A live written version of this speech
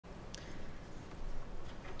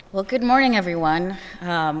Well, good morning, everyone.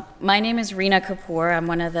 My name is Reena Kapoor. I'm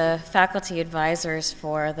one of the faculty advisors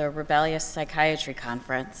for the Rebellious Psychiatry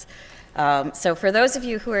Conference. So for those of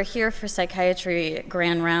you who are here for psychiatry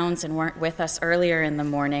grand rounds and weren't with us earlier in the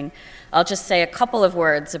morning, I'll just say a couple of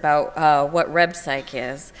words about what RebPsych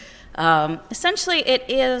is. Essentially, it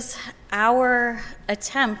is our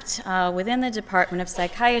attempt within the Department of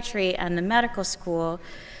Psychiatry and the medical school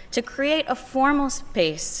to create a formal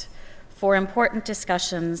space for important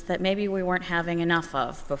discussions that maybe we weren't having enough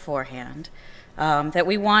of beforehand, that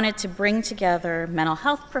we wanted to bring together mental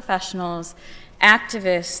health professionals,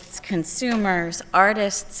 activists, consumers,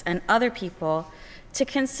 artists, and other people to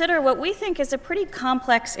consider what we think is a pretty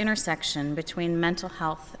complex intersection between mental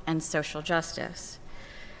health and social justice.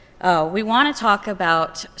 We want to talk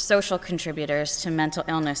about social contributors to mental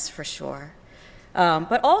illness for sure,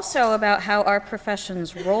 but also about how our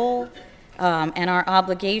profession's role and our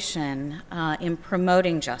obligation in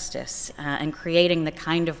promoting justice and creating the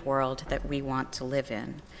kind of world that we want to live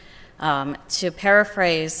in. To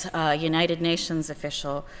paraphrase a United Nations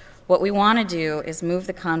official, what we want to do is move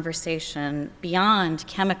the conversation beyond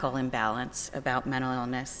chemical imbalance about mental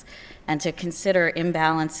illness and to consider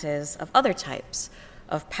imbalances of other types,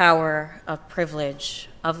 of power, of privilege,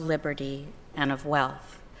 of liberty, and of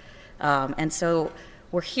wealth. And so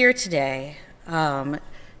we're here today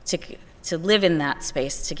to live in that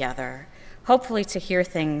space together, hopefully to hear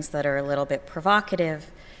things that are a little bit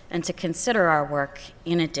provocative and to consider our work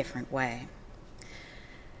in a different way.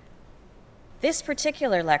 This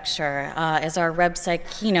particular lecture is our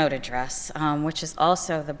RebPsych keynote address, which is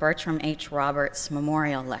also the Bertram H. Roberts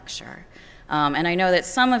Memorial Lecture. And I know that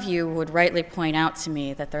some of you would rightly point out to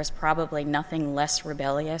me that there's probably nothing less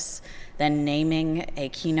rebellious than naming a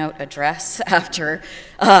keynote address after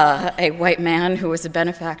a white man who was a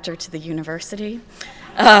benefactor to the university.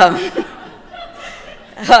 And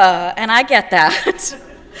I get that.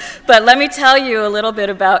 But let me tell you a little bit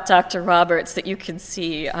about Dr. Roberts that you can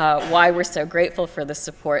see why we're so grateful for the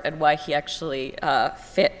support and why he actually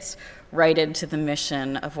fits right into the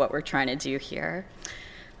mission of what we're trying to do here.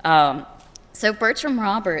 So Bertram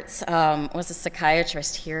Roberts was a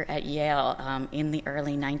psychiatrist here at Yale in the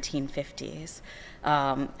early 1950s.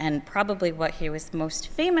 And probably what he was most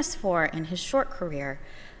famous for in his short career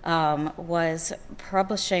was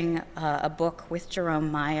publishing a book with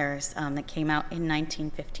Jerome Myers that came out in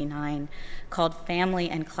 1959 called Family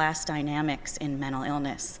and Class Dynamics in Mental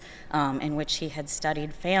Illness, in which he had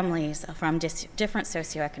studied families from different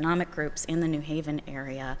socioeconomic groups in the New Haven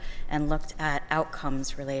area and looked at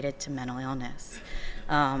outcomes related to mental illness.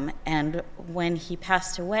 And when he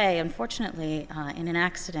passed away, unfortunately, in an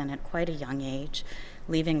accident at quite a young age,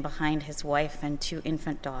 leaving behind his wife and 2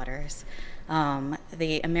 infant daughters,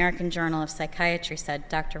 the American Journal of Psychiatry said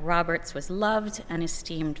Dr. Roberts was loved and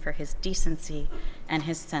esteemed for his decency and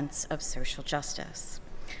his sense of social justice.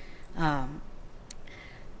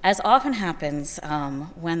 As often happens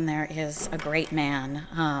when there is a great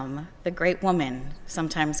man, the great woman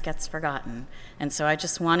sometimes gets forgotten. And so I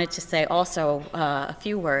just wanted to say also a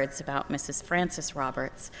few words about Mrs. Frances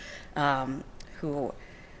Roberts, who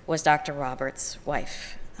was Dr. Roberts'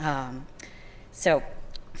 wife. So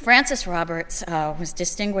Frances Roberts was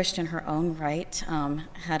distinguished in her own right,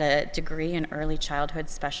 had a degree in early childhood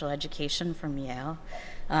special education from Yale,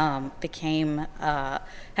 had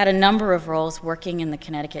a number of roles working in the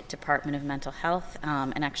Connecticut Department of Mental Health,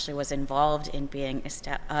 and actually was involved in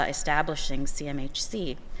establishing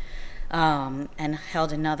CMHC, and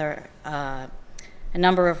held a number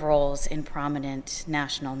of roles in prominent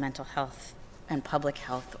national mental health and public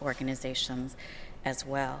health organizations as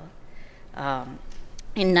well.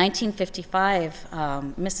 In 1955,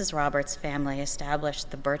 Mrs. Roberts' family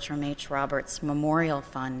established the Bertram H. Roberts Memorial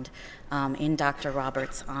Fund in Dr.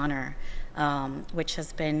 Roberts' honor, which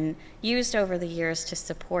has been used over the years to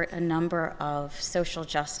support a number of social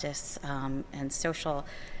justice and social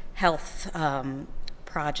health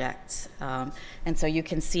projects. And so you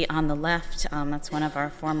can see on the left, that's one of our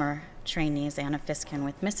former trainees, Anna Fiskin,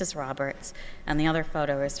 with Mrs. Roberts, and the other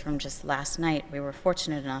photo is from just last night. We were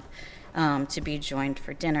fortunate enough to be joined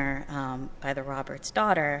for dinner by the Roberts'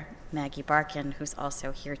 daughter, Maggie Barkin, who's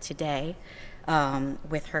also here today,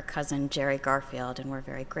 with her cousin Jerry Garfield, and we're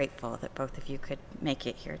very grateful that both of you could make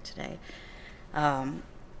it here today.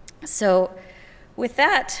 So with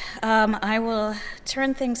that, I will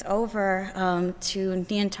turn things over to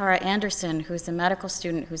Niantara Anderson, who's a medical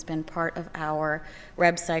student who's been part of our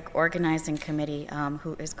RebPsych organizing committee,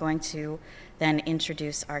 who is going to then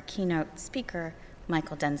introduce our keynote speaker,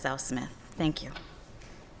 Mychal Denzel Smith. Thank you.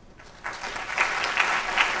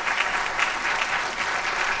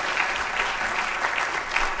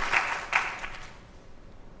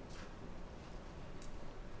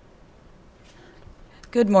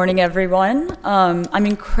 Good morning, everyone. I'm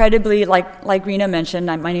incredibly, like Rena mentioned,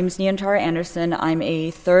 my name is Niantara Anderson. I'm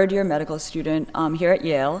a third-year medical student here at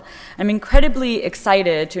Yale. I'm incredibly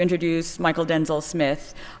excited to introduce Mychal Denzel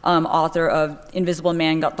Smith, author of Invisible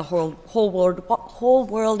Man Got the Whole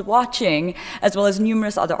World Watching, as well as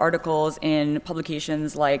numerous other articles in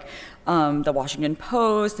publications like the Washington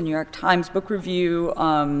Post, the New York Times Book Review,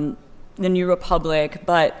 the New Republic,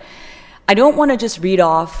 but I don't want to just read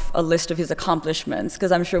off a list of his accomplishments,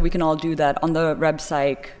 because I'm sure we can all do that on the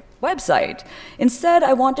RebPsych website. Instead,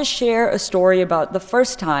 I want to share a story about the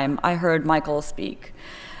first time I heard Mychal speak.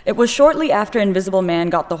 It was shortly after Invisible Man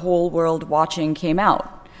Got the Whole World Watching came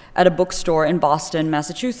out at a bookstore in Boston,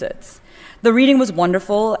 Massachusetts. The reading was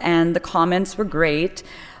wonderful and the comments were great,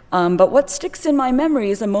 but what sticks in my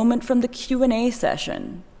memory is a moment from the Q&A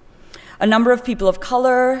session. A number of people of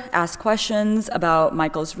color asked questions about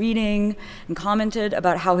Mychal's reading and commented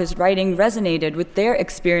about how his writing resonated with their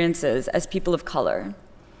experiences as people of color.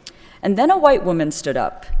 And then a white woman stood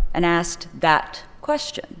up and asked that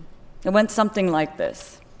question. It went something like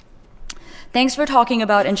this. Thanks for talking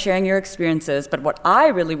about and sharing your experiences, but what I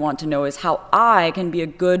really want to know is how I can be a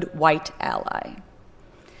good white ally.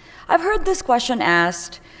 I've heard this question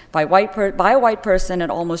asked by a white person at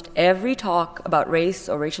almost every talk about race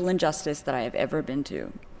or racial injustice that I have ever been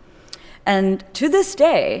to. And to this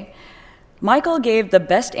day, Mychal gave the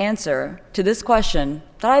best answer to this question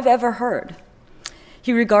that I've ever heard.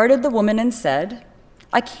 He regarded the woman and said,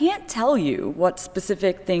 I can't tell you what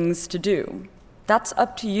specific things to do. That's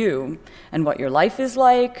up to you and what your life is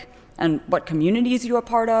like and what communities you are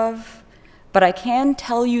part of. But I can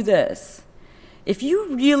tell you this. If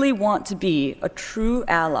you really want to be a true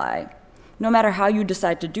ally, no matter how you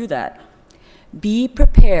decide to do that, be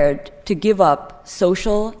prepared to give up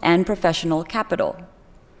social and professional capital.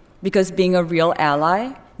 Because being a real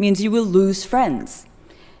ally means you will lose friends,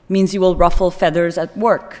 means you will ruffle feathers at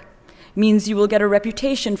work, means you will get a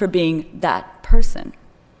reputation for being that person.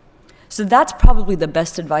 So that's probably the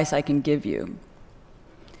best advice I can give you.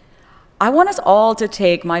 I want us all to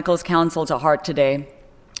take Mychal's counsel to heart today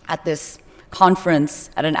at this conference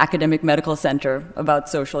at an academic medical center about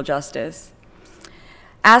social justice.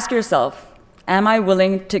 Ask yourself, am I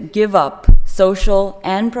willing to give up social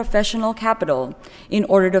and professional capital in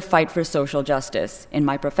order to fight for social justice in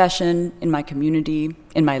my profession, in my community,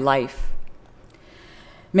 in my life?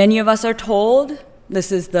 Many of us are told,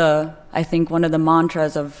 this is I think one of the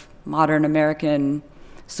mantras of modern American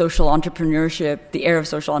social entrepreneurship, the era of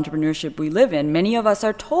social entrepreneurship we live in, many of us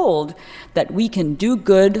are told that we can do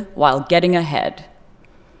good while getting ahead.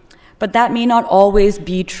 But that may not always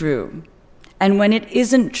be true. And when it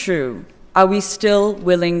isn't true, are we still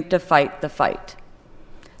willing to fight the fight?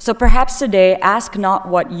 So perhaps today, ask not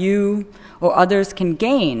what you or others can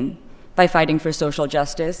gain by fighting for social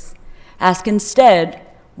justice. Ask instead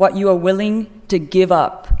what you are willing to give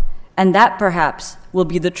up. And that perhaps will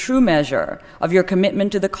be the true measure of your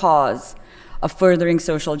commitment to the cause of furthering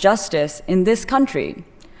social justice in this country,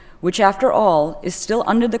 which after all is still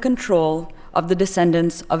under the control of the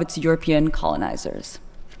descendants of its European colonizers.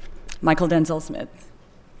 Mychal Denzel Smith.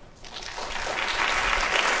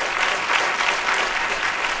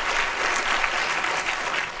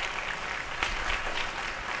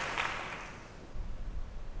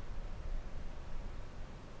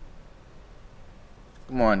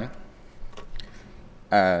 Good morning.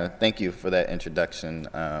 Thank you for that introduction.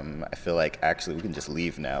 I feel like actually we can just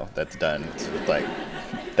leave now. That's done. It's like,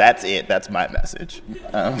 that's it. That's my message.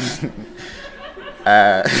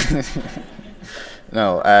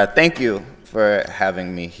 Thank you for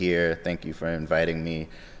having me here. Thank you for inviting me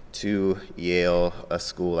to Yale, a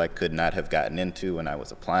school I could not have gotten into when I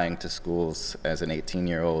was applying to schools as an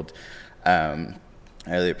 18-year-old. I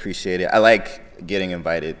really appreciate it. I like getting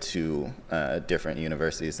invited to different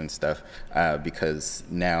universities and stuff because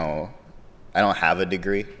now I don't have a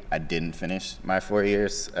degree. I didn't finish my 4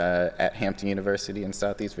 years at Hampton University in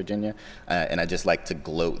Southeast Virginia, and I just like to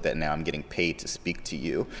gloat that now I'm getting paid to speak to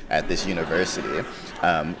you at this university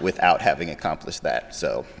without having accomplished that,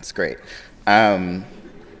 so it's great. I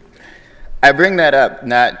bring that up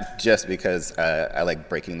not just because I like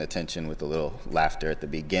breaking the tension with a little laughter at the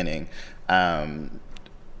beginning,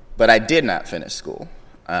 but I did not finish school.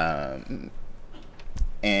 And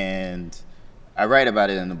I write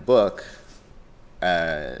about it in the book.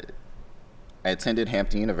 I attended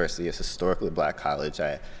Hampton University, a historically black college.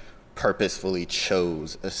 I purposefully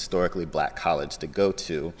chose a historically black college to go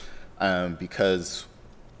to because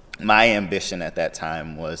my ambition at that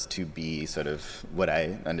time was to be sort of what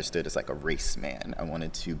I understood as like a race man. I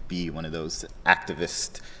wanted to be one of those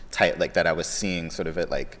activist type like that I was seeing sort of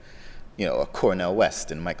at like, a Cornell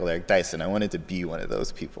West and Michael Eric Dyson. I wanted to be one of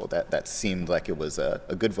those people. That seemed like it was a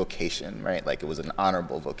good vocation, right? Like it was an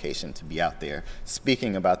honorable vocation to be out there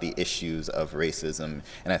speaking about the issues of racism.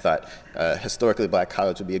 And I thought historically black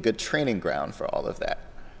college would be a good training ground for all of that.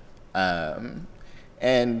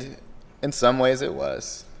 And in some ways it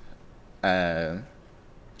was. But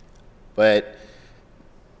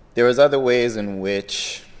there was other ways in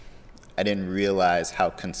which I didn't realize how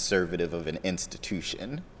conservative of an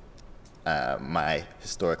institution my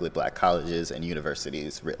historically black colleges and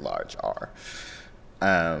universities writ large are.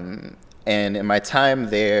 And in my time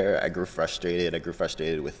there, I grew frustrated. I grew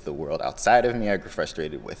frustrated with the world outside of me. I grew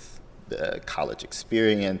frustrated with the college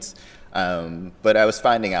experience. But I was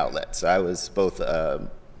finding outlets. I was both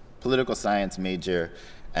a political science major,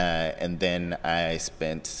 and then I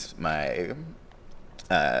spent my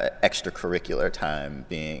extracurricular time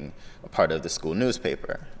being a part of the school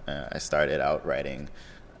newspaper. I started out writing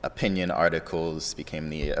opinion articles, became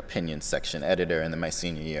the opinion section editor, and then my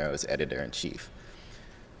senior year I was editor-in-chief.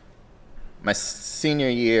 My senior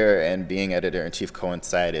year and being editor-in-chief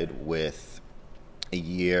coincided with a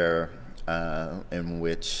year in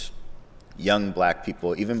which young black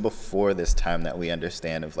people, even before this time that we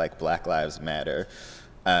understand of like Black Lives Matter,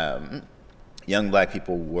 young black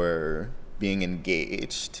people were being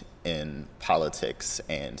engaged in politics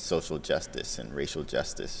and social justice and racial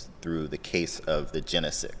justice through the case of the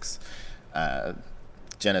Jenna Six.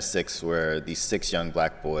 Jenna Six were these 6 young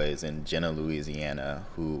black boys in Jenna, Louisiana,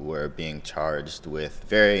 who were being charged with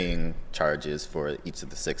varying charges for each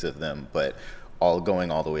of the 6 of them, but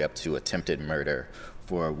going all the way up to attempted murder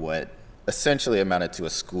for what essentially amounted to a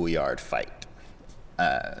schoolyard fight.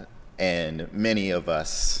 And many of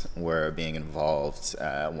us were being involved,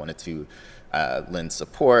 wanted to lend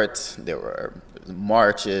support. There were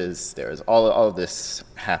marches, there was all of this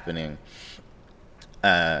happening.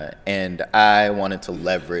 And I wanted to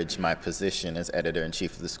leverage my position as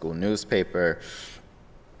editor-in-chief of the school newspaper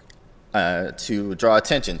to draw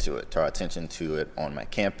attention to it on my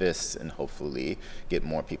campus, and hopefully get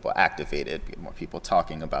more people activated, get more people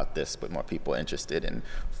talking about this, but more people interested in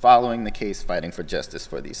following the case, fighting for justice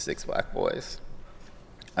for these 6 black boys.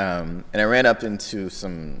 And I ran up into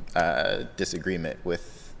some disagreement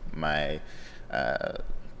with my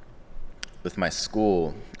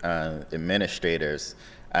school administrators.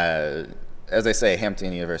 As I say,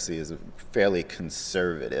 Hampton University is fairly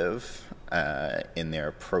conservative in their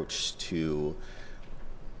approach to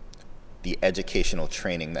the educational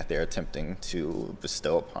training that they're attempting to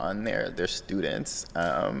bestow upon their students,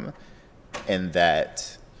 and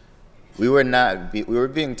that we were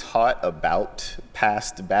being taught about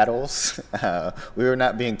past battles. We were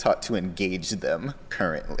not being taught to engage them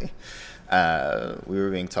currently. We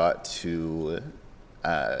were being taught to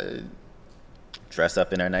dress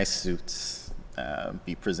up in our nice suits,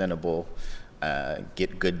 be presentable,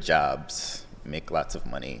 get good jobs, make lots of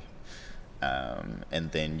money,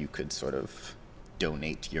 and then you could sort of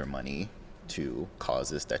donate your money to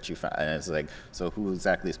causes that you find. And it's like, so who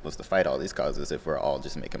exactly is supposed to fight all these causes if we're all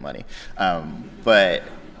just making money? But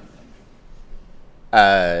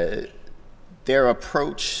their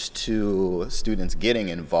approach to students getting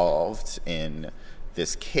involved in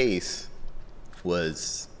this case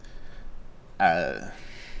was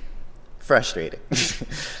frustrating.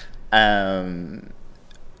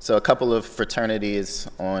 So a couple of fraternities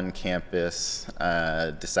on campus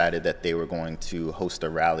decided that they were going to host a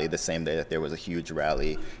rally the same day that there was a huge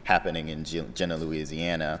rally happening in Jenna,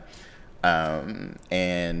 Louisiana.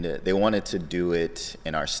 And they wanted to do it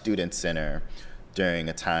in our student center during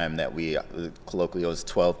a time that we colloquially was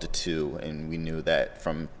 12 to 2, and we knew that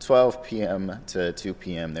from 12 p.m. to 2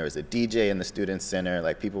 p.m. there was a DJ in the student center,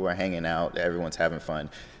 like people were hanging out, everyone's having fun.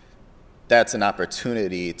 That's an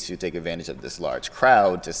opportunity to take advantage of this large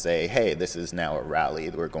crowd to say, hey, this is now a rally.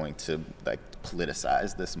 We're going to like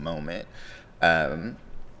politicize this moment. And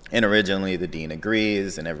originally the dean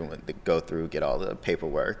agrees, and everyone they go through, get all the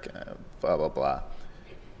paperwork, blah, blah, blah.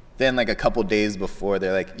 Then like a couple days before,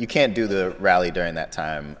 they're like, you can't do the rally during that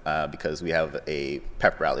time because we have a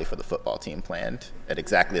pep rally for the football team planned at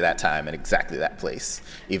exactly that time and exactly that place,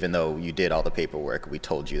 even though you did all the paperwork, we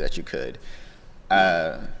told you that you could.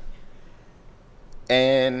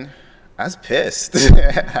 And I was pissed.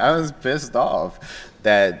 I was pissed off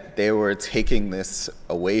that they were taking this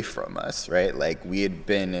away from us, right? Like we had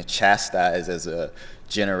been chastised as a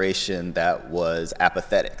generation that was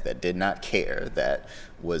apathetic, that did not care, that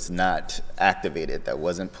was not activated, that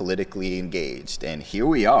wasn't politically engaged. And here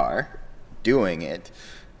we are doing it.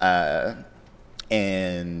 And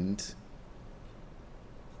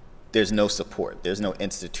there's no support. There's no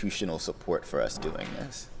institutional support for us doing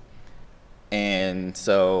this. And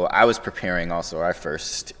so I was preparing also our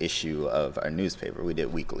first issue of our newspaper. We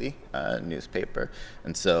did weekly newspaper.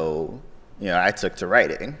 And so, I took to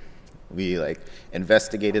writing. We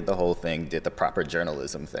investigated the whole thing, did the proper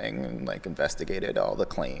journalism thing, and investigated all the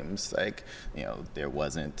claims. There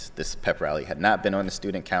wasn't, this pep rally had not been on the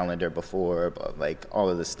student calendar before, but all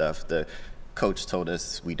of this stuff. The coach told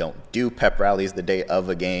us we don't do pep rallies the day of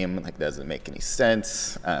a game. Doesn't make any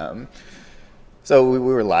sense. So we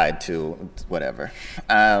were lied to, whatever.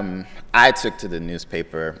 I took to the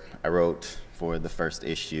newspaper. I wrote for the first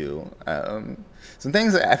issue. Some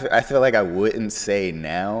things that I feel like I wouldn't say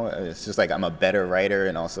now. It's just I'm a better writer,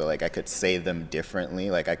 and also I could say them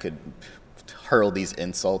differently. I could hurl these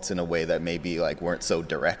insults in a way that maybe weren't so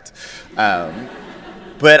direct.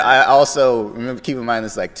 But I also remember, keep in mind,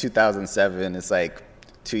 it's 2007. It's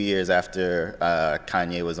 2 years after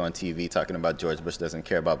Kanye was on TV talking about George Bush doesn't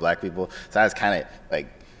care about black people. So I was kind of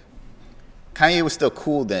Kanye was still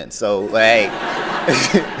cool then. So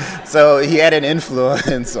so he had an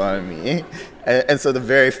influence on me. And so the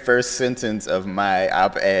very first sentence of my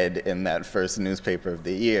op-ed in that first newspaper of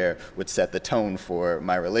the year, which set the tone for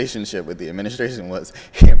my relationship with the administration, was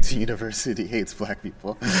Hampton University hates black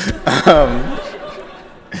people.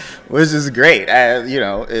 Which is great.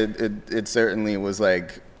 It certainly was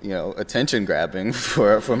attention grabbing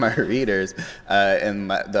for my readers. And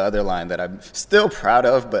the other line that I'm still proud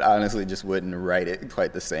of, but honestly just wouldn't write it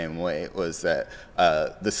quite the same way, was that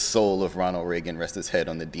the soul of Ronald Reagan rests his head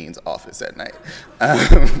on the dean's office at night.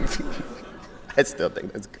 I still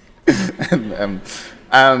think that's good.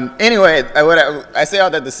 Anyway, I say all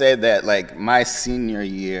that to say that my senior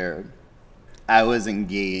year, I was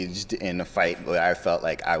engaged in a fight where I felt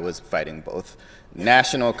like I was fighting both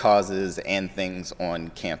national causes and things on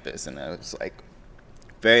campus, and I was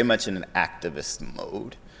very much in an activist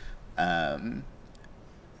mode. But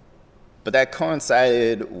that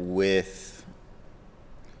coincided with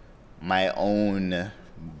my own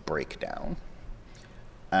breakdown.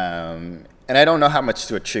 And I don't know how much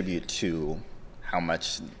to attribute to how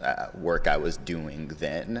much work I was doing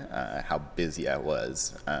then, how busy I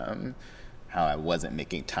was, how I wasn't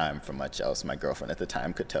making time for much else. My girlfriend at the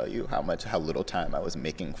time could tell you how little time I was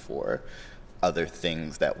making for other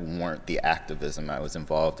things that weren't the activism I was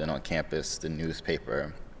involved in on campus, the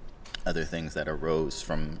newspaper, other things that arose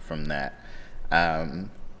from that.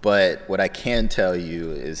 But what I can tell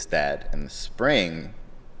you is that in the spring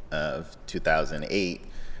of 2008,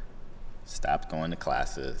 stopped going to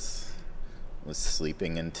classes, was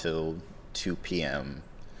sleeping until 2 p.m.,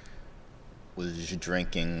 was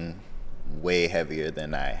drinking way heavier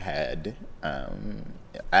than I had.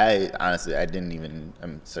 I honestly,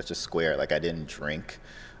 I'm such a square, I didn't drink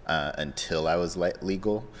until I was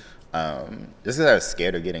legal. Just because I was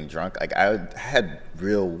scared of getting drunk. I had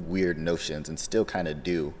real weird notions, and still kind of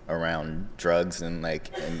do, around drugs and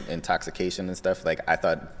intoxication and stuff. I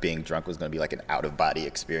thought being drunk was going to be an out-of-body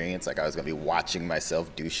experience. I was going to be watching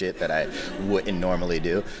myself do shit that I wouldn't normally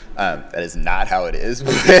do. That is not how it is.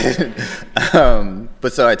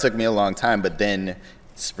 But so it took me a long time. But then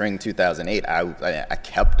spring 2008, I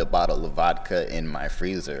kept a bottle of vodka in my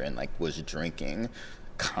freezer and was drinking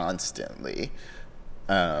constantly.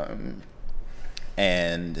 And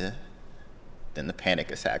then the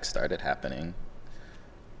panic attacks started happening.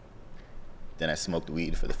 Then I smoked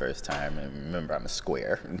weed for the first time, and remember, I'm a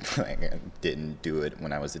square. I didn't do it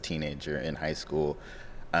when I was a teenager in high school.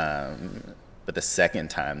 But the second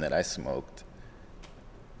time that I smoked,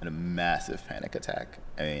 I had a massive panic attack.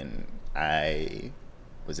 I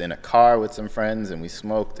was in a car with some friends, and we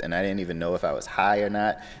smoked, and I didn't even know if I was high or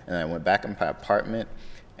not. And I went back in my apartment,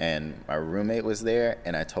 and my roommate was there,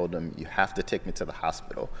 and I told him, you have to take me to the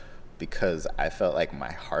hospital, because I felt like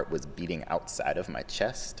my heart was beating outside of my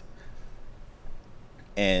chest.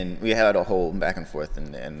 And we had a whole back and forth,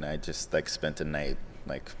 and I just spent the night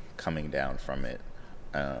coming down from it.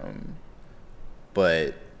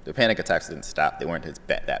 But the panic attacks didn't stop. They weren't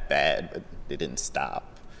that bad, but they didn't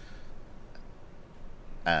stop.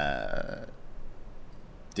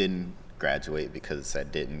 Didn't graduate because I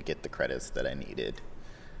didn't get the credits that I needed.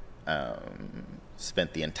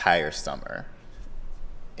 Spent the entire summer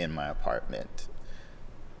in my apartment,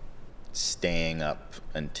 staying up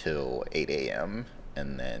until 8 a.m.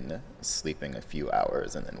 and then sleeping a few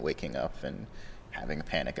hours and then waking up and having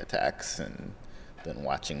panic attacks and then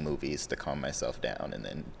watching movies to calm myself down and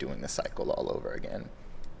then doing the cycle all over again.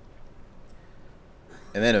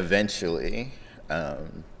 And then eventually, I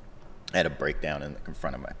had a breakdown in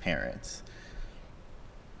front of my parents.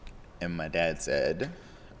 And my dad said,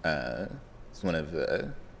 it's one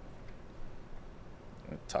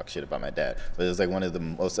talk shit about my dad, but it was like one of the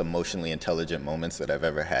most emotionally intelligent moments that I've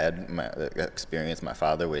ever had, experienced my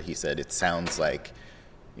father, where he said, it sounds like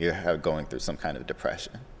you're going through some kind of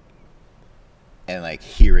depression. And like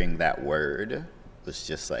hearing that word was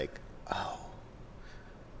just like, oh,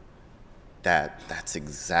 that's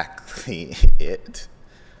exactly it.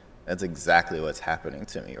 That's exactly what's happening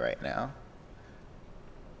to me right now.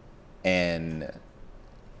 And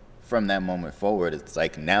from that moment forward, it's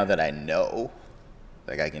like, now that I know,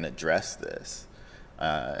 like, I can address this.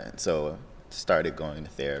 So started going to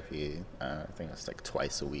therapy, I think it was like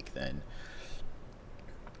twice a week then,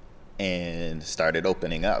 and started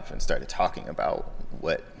opening up and started talking about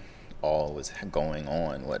what all was going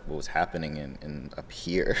on, what was happening in up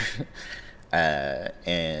here.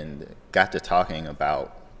 And got to talking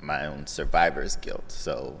about my own survivor's guilt.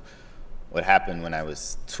 So what happened when I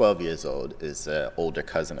was 12 years old is an older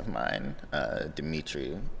cousin of mine,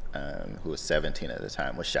 Dimitri, who was 17 at the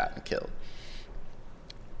time, was shot and killed.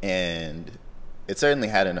 And it certainly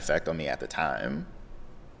had an effect on me at the time,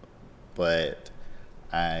 but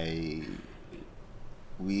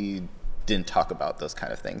we didn't talk about those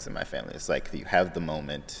kind of things in my family. It's like you have the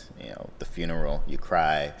moment, the funeral, you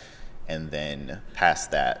cry, and then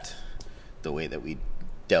past that, the way that we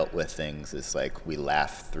dealt with things is like we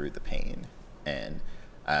laugh through the pain. And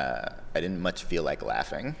I didn't much feel like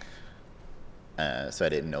laughing, so I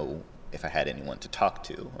didn't know if I had anyone to talk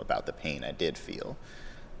to about the pain I did feel.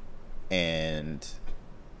 And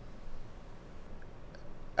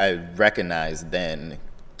I recognized then,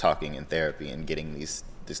 talking in therapy and getting this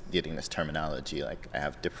terminology, like I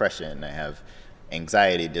have depression, I have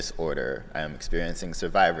anxiety disorder, I am experiencing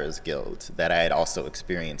survivor's guilt, that I had also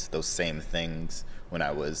experienced those same things when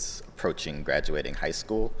I was approaching graduating high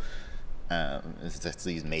school. It's just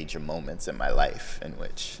these major moments in my life in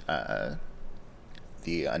which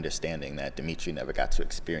the understanding that Dimitri never got to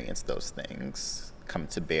experience those things come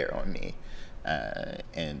to bear on me.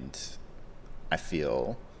 And I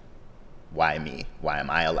feel, why me? Why am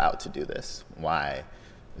I allowed to do this? Why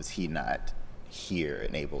is he not here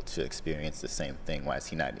and able to experience the same thing? Why is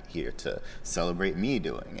he not here to celebrate me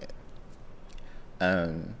doing it?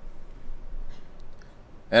 And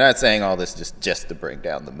I'm not saying all this just to bring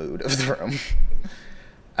down the mood of the room.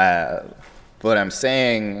 What I'm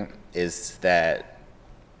saying is that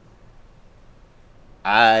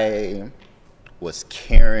I was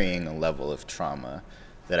carrying a level of trauma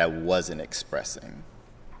that I wasn't expressing.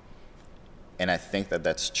 And I think that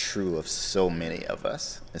that's true of so many of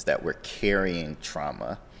us, is that we're carrying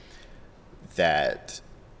trauma that,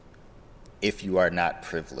 if you are not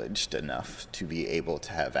privileged enough to be able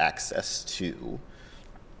to have access to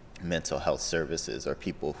mental health services, or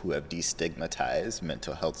people who have destigmatized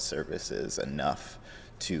mental health services enough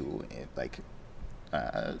to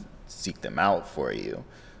seek them out for you,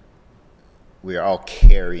 we are all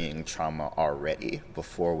carrying trauma already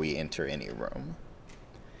before we enter any room.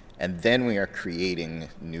 And then we are creating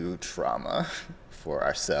new trauma for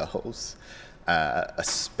ourselves,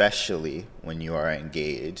 especially when you are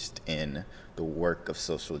engaged in the work of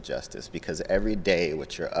social justice, because every day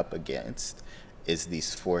what you're up against is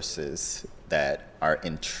these forces that are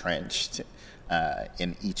entrenched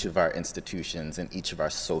in each of our institutions, in each of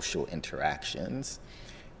our social interactions.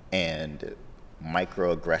 And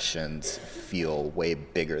microaggressions feel way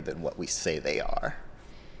bigger than what we say they are.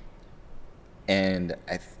 And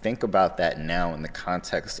I think about that now in the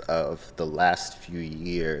context of the last few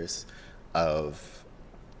years of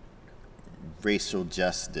racial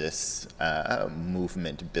justice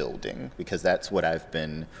movement building, because that's what I've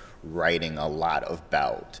been writing a lot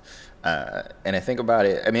about. And I think about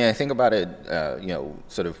it,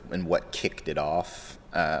 sort of in what kicked it off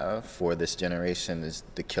for this generation is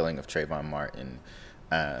the killing of Trayvon Martin,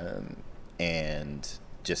 and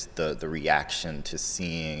just the reaction to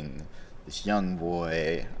seeing this young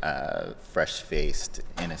boy, fresh-faced,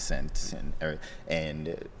 innocent,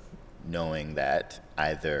 and knowing that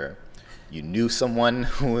either you knew someone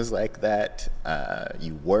who was like that,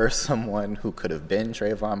 you were someone who could have been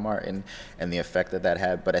Trayvon Martin, and the effect that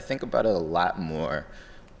had. But I think about it a lot more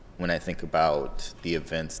when I think about the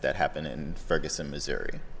events that happened in Ferguson,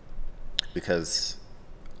 Missouri. Because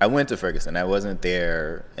I went to Ferguson. I wasn't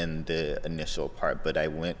there in the initial part, but I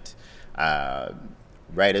went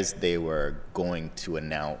right as they were going to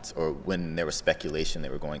announce, or when there was speculation they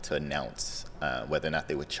were going to announce whether or not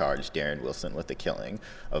they would charge Darren Wilson with the killing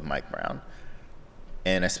of Mike Brown.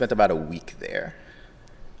 And I spent about a week there.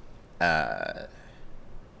 And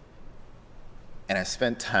I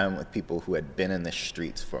spent time with people who had been in the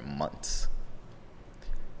streets for months.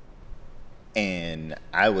 And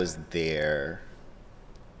I was there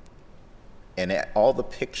And all the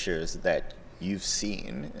pictures that you've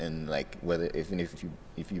seen, and like whether even if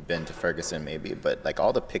you've been to Ferguson maybe, but like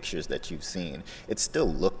all the pictures that you've seen, it still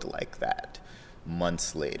looked like that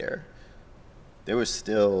months later. There were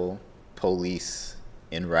still police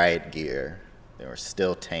in riot gear. There were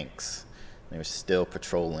still tanks. They were still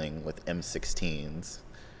patrolling with M16s.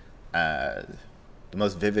 The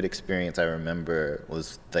most vivid experience I remember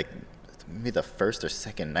was like maybe the first or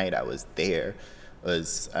second night I was there.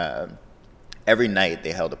 Was every night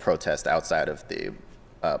they held a protest outside of the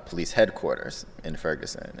police headquarters in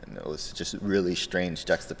Ferguson, and it was just a really strange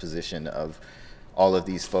juxtaposition of all of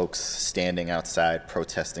these folks standing outside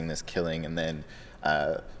protesting this killing, and then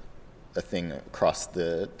a thing across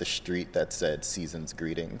the street that said "Season's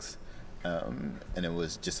Greetings," and it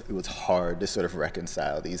was hard to sort of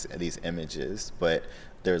reconcile these images. But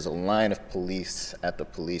there's a line of police at the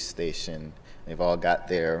police station. They've all got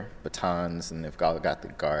their batons and they've all got the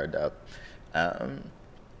guard up,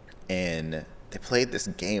 and they played this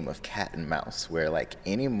game of cat and mouse where like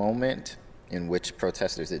any moment in which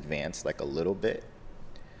protesters advanced like a little bit,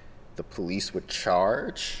 the police would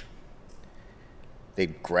charge,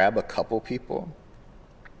 they'd grab a couple people,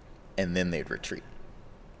 and then they'd retreat.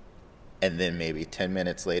 And then maybe 10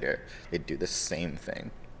 minutes later, they'd do the same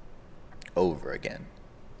thing over again.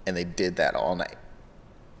 And they did that all night.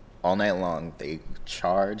 All night long, they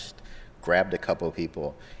charged, grabbed a couple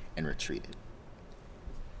people, and retreated.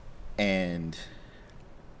 And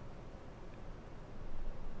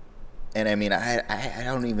I mean, I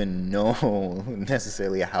don't even know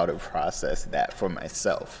necessarily how to process that for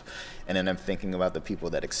myself. And then I'm thinking about the people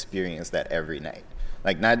that experience that every night.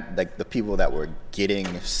 Like, not like the people that were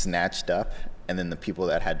getting snatched up, and then the people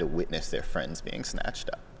that had to witness their friends being snatched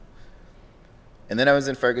up. And then I was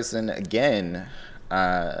in Ferguson again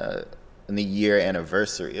in the year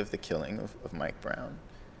anniversary of the killing of Mike Brown.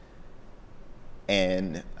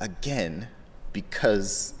 And again,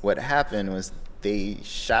 because what happened was they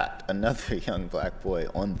shot another young black boy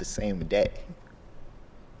on the same day.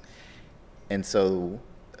 And so,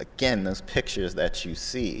 again, those pictures that you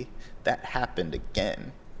see, that happened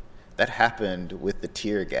again. That happened with the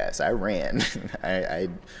tear gas. I ran.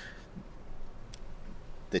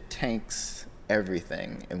 The tanks,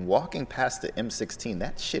 everything. And walking past the M16,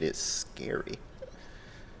 that shit is scary.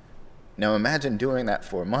 Now imagine doing that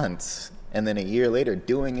for months, and then a year later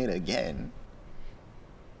doing it again.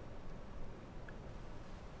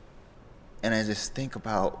 And I just think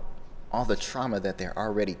about all the trauma that they're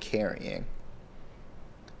already carrying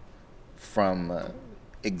from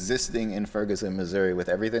existing in Ferguson, Missouri, with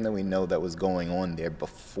everything that we know that was going on there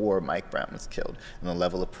before Mike Brown was killed, and the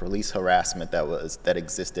level of police harassment that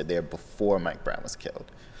existed there before Mike Brown was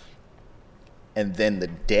killed. And then the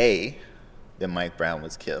day that Mike Brown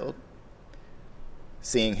was killed,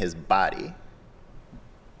 seeing his body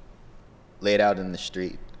laid out in the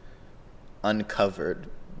street, uncovered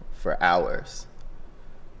for hours.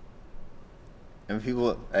 And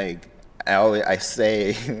people, like, I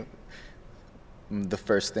say the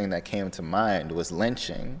first thing that came to mind was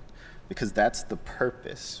lynching, because that's the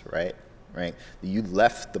purpose, right? You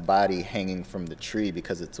left the body hanging from the tree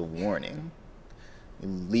because it's a warning. You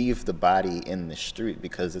leave the body in the street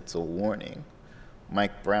because it's a warning.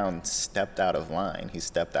 Mike Brown stepped out of line. He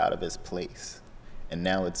stepped out of his place. And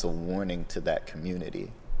now it's a warning to that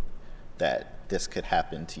community that this could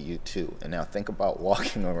happen to you too. And now think about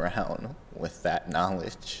walking around with that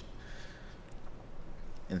knowledge.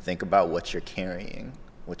 And think about what you're carrying,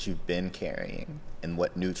 what you've been carrying, and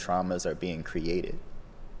what new traumas are being created.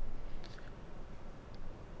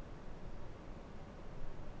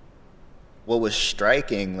 What was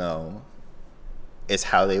striking, though, is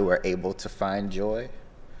how they were able to find joy.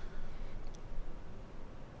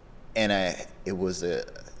 And it was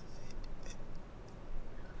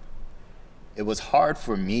hard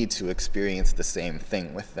for me to experience the same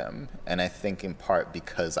thing with them. And I think in part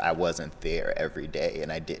because I wasn't there every day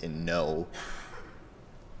and I didn't know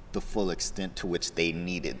the full extent to which they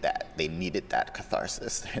needed that. They needed that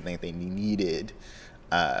catharsis. I think they needed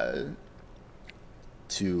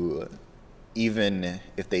to, even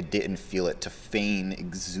if they didn't feel it, to feign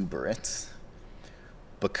exuberance.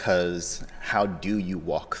 Because how do you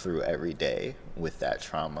walk through every day with that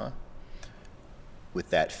trauma, with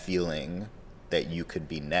that feeling that you could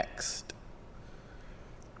be next?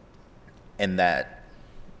 And that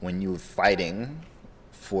when you're fighting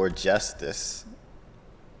for justice,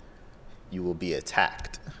 you will be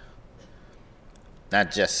attacked.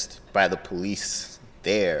 Not just by the police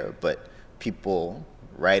there, but people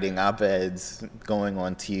writing op-eds, going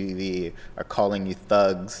on TV, are calling you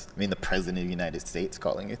thugs. I mean, the President of the United States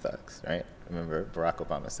calling you thugs, right? Remember Barack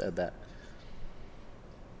Obama said that.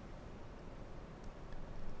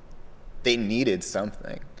 they needed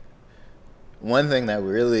something. One thing that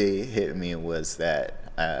really hit me was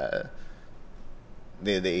that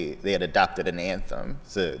they had adopted an anthem.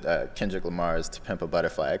 So Kendrick Lamar's "To Pimp a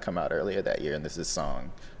Butterfly" had come out earlier that year, and this is a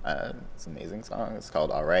song. It's an amazing song. It's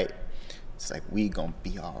called "All Right." It's like, we gonna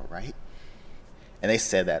be all right. And they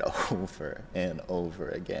said that over and over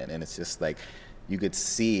again, and it's just like, you could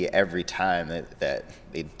see every time that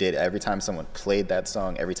they did, every time someone played that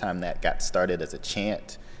song, every time that got started as a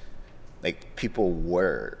chant, like, people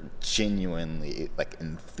were genuinely like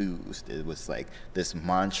enthused. It was like this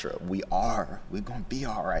mantra, we're gonna be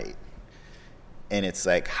all right. And it's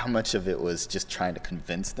like, how much of it was just trying to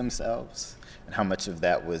convince themselves, and how much of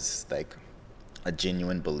that was like a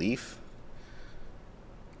genuine belief.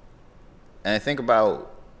 And I think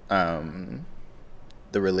about the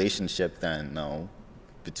relationship then, though,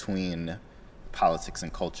 between politics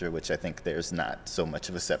and culture, which I think there's not so much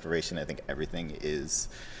of a separation. I think everything is,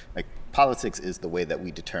 like, politics is the way that we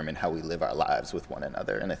determine how we live our lives with one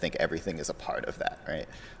another, and I think everything is a part of that, right?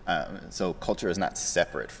 So culture is not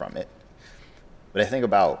separate from it. But I think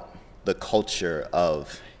about the culture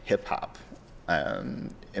of hip-hop,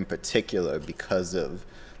 in particular, because of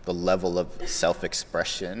the level of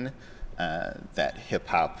self-expression that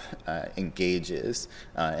hip-hop engages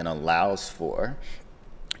and allows for,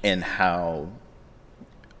 and how,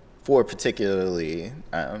 for particularly,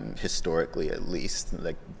 historically at least,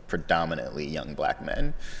 like predominantly young black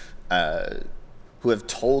men, who have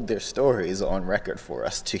told their stories on record for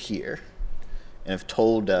us to hear, and have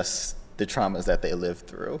told us the traumas that they lived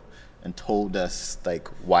through, and told us like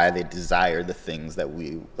why they desire the things that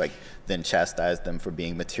we like then chastise them for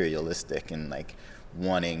being materialistic and like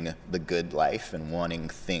wanting the good life and wanting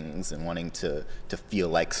things and wanting to feel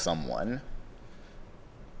like someone.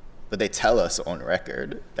 But they tell us on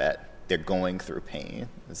record that they're going through pain.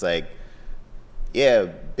 It's like, yeah,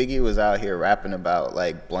 Biggie was out here rapping about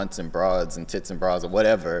like blunts and broads and tits and bras or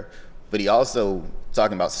whatever, but he also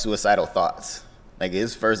talking about suicidal thoughts. Like,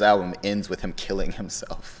 his first album ends with him killing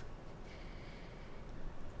himself.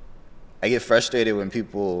 I get frustrated when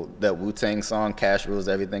people, that Wu-Tang song, Cash Rules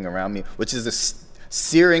Everything Around Me, which is a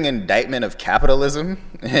searing indictment of capitalism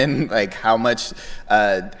and like how much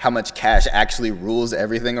cash actually rules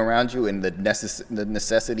everything around you, and the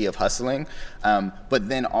necessity of hustling, but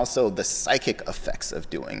then also the psychic effects of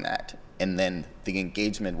doing that, and then the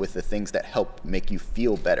engagement with the things that help make you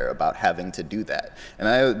feel better about having to do that.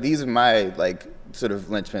 And these are my like sort of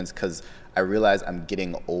linchpins, because I realize I'm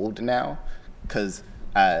getting old now, because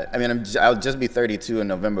I mean, I'll just be 32 in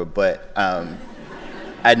November, but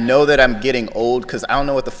I know that I'm getting old because I don't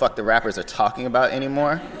know what the fuck the rappers are talking about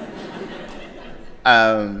anymore.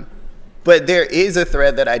 But there is a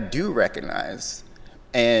thread that I do recognize.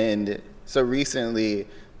 And so recently,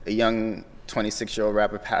 a young 26-year-old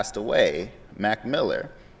rapper passed away, Mac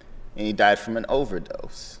Miller, and he died from an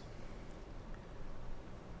overdose.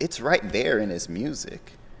 It's right there in his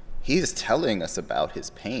music. He's telling us about his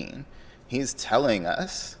pain. He's telling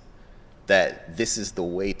us that this is the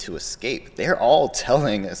way to escape. They're all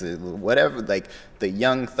telling us, whatever, like the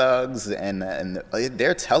young thugs, and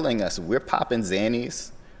they're telling us we're popping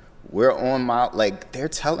Xannies, we're on like they're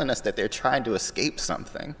telling us that they're trying to escape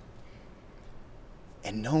something.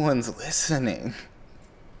 And no one's listening.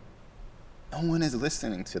 No one is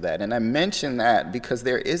listening to that. And I mention that because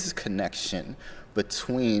there is a connection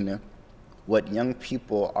between what young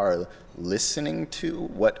people are listening to,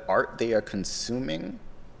 what art they are consuming,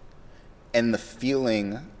 and the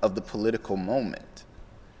feeling of the political moment.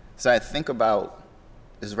 So I think about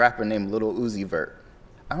this rapper named Lil Uzi Vert.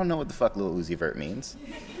 I don't know what the fuck Lil Uzi Vert means.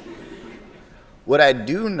 What I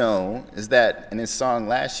do know is that in his song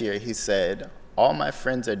last year, he said, "All my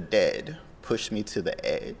friends are dead, push me to the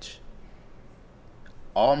edge."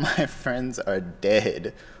 All my friends are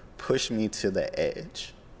dead, push me to the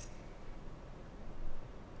edge.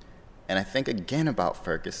 And I think again about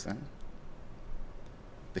Ferguson,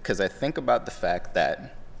 because I think about the fact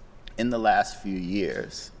that in the last few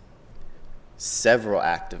years, several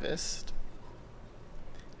activists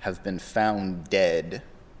have been found dead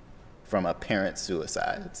from apparent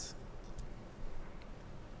suicides.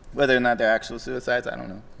 Whether or not they're actual suicides, I don't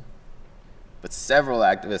know. But several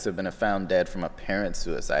activists have been found dead from apparent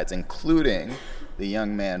suicides, including the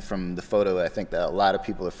young man from the photo I think that a lot of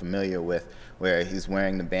people are familiar with, where he's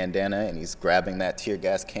wearing the bandana and he's grabbing that tear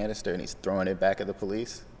gas canister and he's throwing it back at the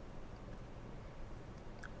police.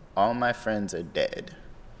 All my friends are dead,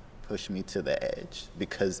 push me to the edge,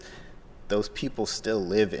 because those people still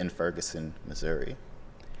live in Ferguson, Missouri,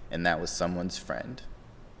 and that was someone's friend.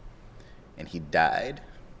 And he died.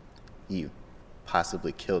 He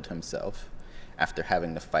possibly killed himself after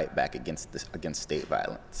having to fight back against state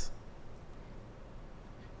violence.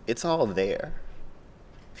 It's all there.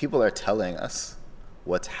 People are telling us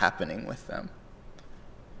what's happening with them.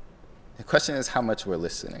 The question is how much we're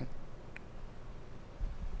listening.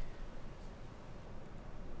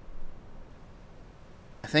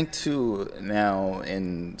 I think too, now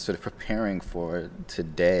in sort of preparing for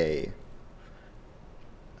today,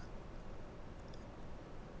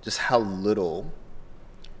 just how little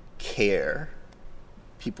care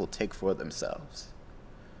people take for themselves.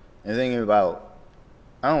 And thinking about,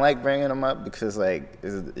 I don't like bringing them up because like,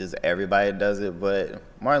 is everybody does it, but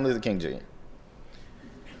Martin Luther King Jr.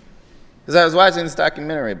 Because I was watching this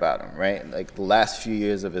documentary about him, right? Like the last few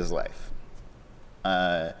years of his life.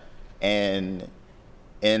 And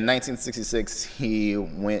in 1966, he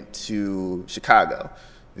went to Chicago.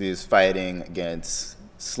 He was fighting against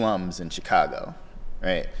slums in Chicago,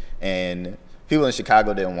 right? And people in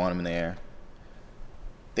Chicago didn't want him there.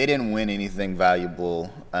 They didn't win anything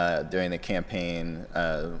valuable during the campaign.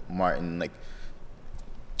 Martin, like,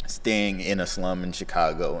 staying in a slum in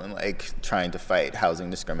Chicago and like trying to fight housing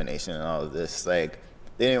discrimination and all of this, like,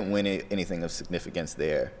 they didn't win anything of significance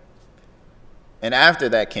there. And after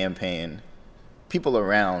that campaign, people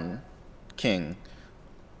around King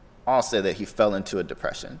all said that he fell into a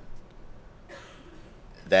depression,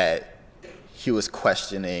 that he was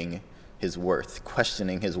questioning his worth,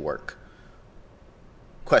 questioning his work,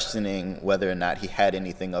 questioning whether or not he had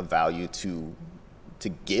anything of value to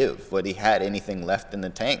give, whether he had anything left in the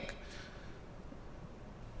tank.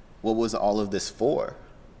 What was all of this for?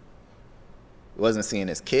 He wasn't seeing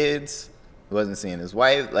his kids, he wasn't seeing his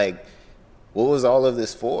wife, like, what was all of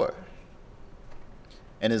this for?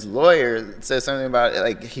 And his lawyer said something about,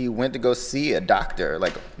 like, he went to go see a doctor,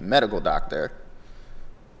 like a medical doctor.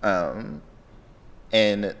 And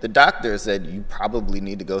the doctor said, he probably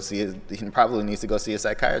needs to go see a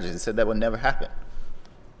psychiatrist. He said that would never happen.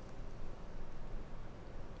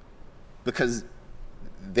 Because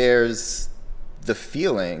there's the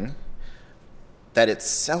feeling that it's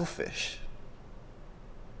selfish,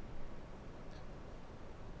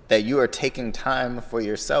 that you are taking time for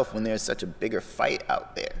yourself when there's such a bigger fight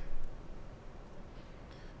out there.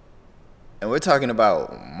 And we're talking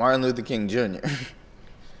about Martin Luther King Jr.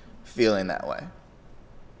 feeling that way,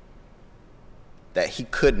 that he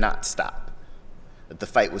could not stop, that the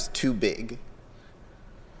fight was too big,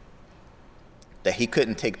 that he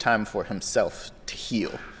couldn't take time for himself to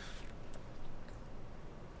heal.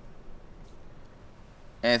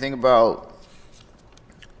 And I think about,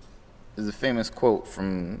 there's a famous quote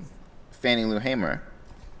from Fannie Lou Hamer,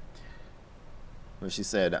 where she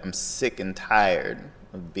said, "I'm sick and tired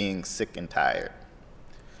of being sick and tired."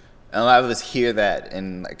 And a lot of us hear that,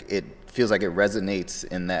 and like it feels like it resonates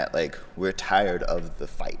in that, like, we're tired of the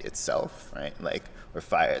fight itself, right? Like, we're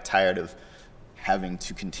tired of having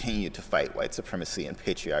to continue to fight white supremacy and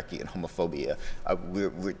patriarchy and homophobia.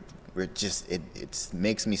 We're just, it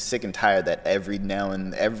makes me sick and tired that every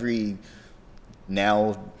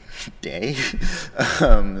day,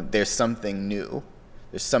 there's something new.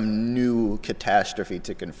 There's some new catastrophe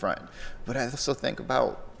to confront. But I also think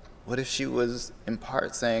about, what if she was in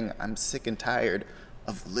part saying, I'm sick and tired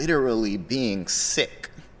of literally being sick,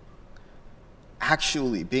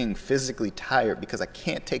 actually being physically tired because I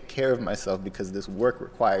can't take care of myself because this work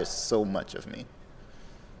requires so much of me.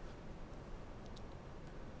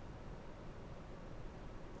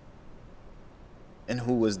 And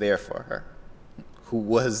who was there for her? Who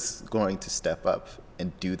was going to step up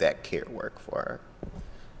and do that care work for her?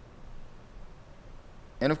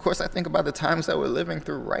 And of course, I think about the times that we're living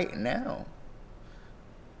through right now.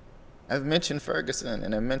 I've mentioned Ferguson,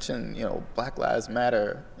 and I mentioned, Black Lives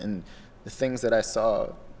Matter, and the things that I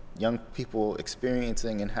saw young people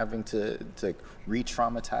experiencing and having to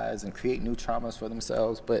re-traumatize and create new traumas for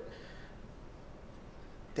themselves, but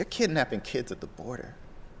they're kidnapping kids at the border.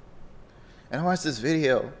 And I watched this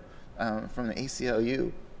video from the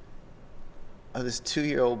ACLU of this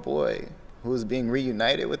 2-year-old boy who was being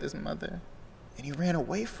reunited with his mother, and he ran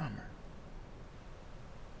away from her.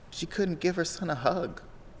 She couldn't give her son a hug.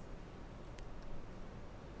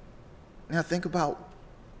 Now think about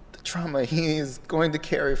the trauma he is going to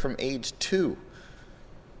carry from age 2.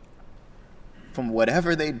 From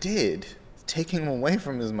whatever they did, taking him away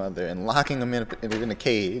from his mother and locking him in a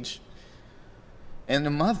cage. And the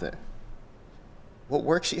mother, what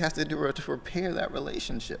work she has to do to repair that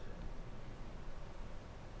relationship.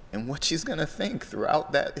 And what she's gonna think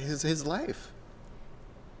throughout his life.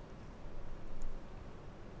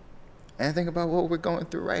 And I think about what we're going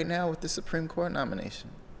through right now with the Supreme Court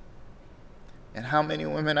nomination. And how many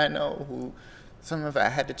women I know who some of I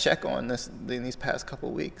had to check on this in these past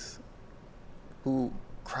couple weeks, who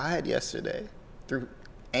cried yesterday through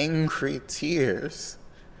angry tears,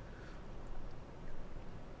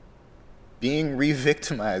 being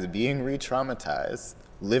re-victimized, being re-traumatized,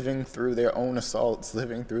 living through their own assaults,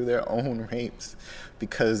 living through their own rapes,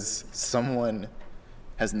 because someone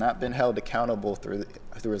has not been held accountable through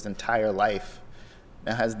his entire life,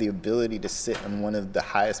 now has the ability to sit in one of the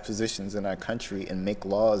highest positions in our country and make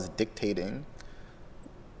laws dictating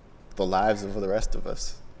the lives of the rest of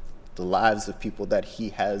us, the lives of people that he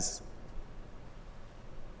has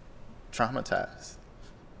traumatized.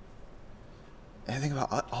 And I think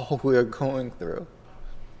about all we're going through.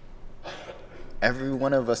 Every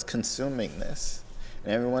one of us consuming this,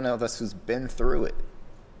 and every one of us who's been through it,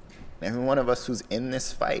 and every one of us who's in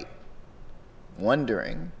this fight,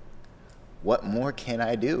 wondering, what more can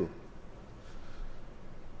I do?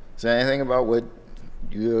 So anything about what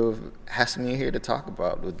you've asked me here to talk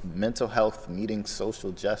about with mental health meeting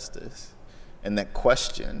social justice, and that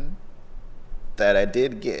question that I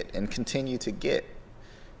did get and continue to get,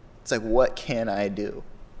 it's like, what can I do?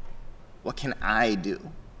 What can I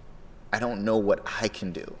do? I don't know what I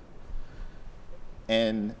can do.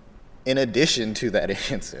 And in addition to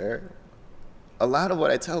that answer, a lot of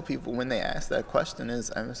what I tell people when they ask that question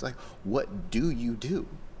is, I'm just like, what do you do?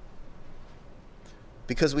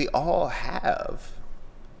 Because we all have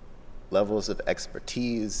levels of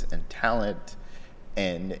expertise and talent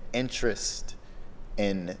and interest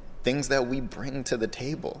and things that we bring to the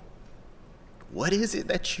table. What is it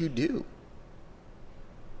that you do?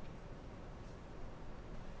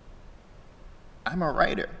 I'm a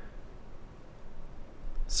writer.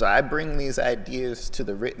 So I bring these ideas to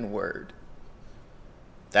the written word.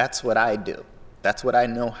 That's what I do. That's what I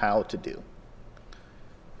know how to do.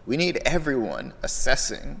 We need everyone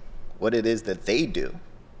assessing what it is that they do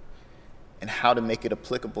and how to make it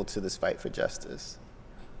applicable to this fight for justice.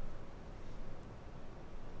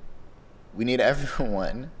 We need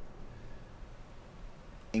everyone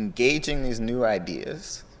engaging these new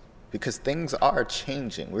ideas, because things are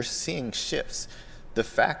changing. We're seeing shifts. The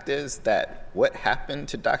fact is that what happened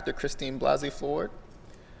to Dr. Christine Blasey Ford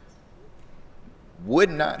would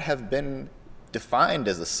not have been defined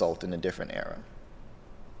as assault in a different era.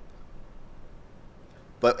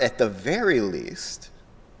 But at the very least,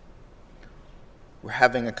 we're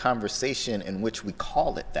having a conversation in which we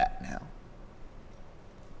call it that now.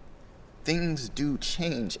 Things do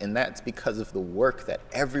change, and that's because of the work that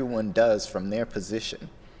everyone does from their position.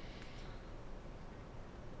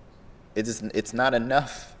 It's not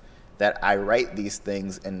enough that I write these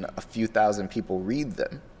things and a few thousand people read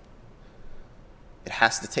them. It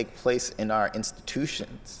has to take place in our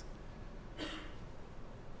institutions.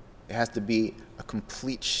 There has to be a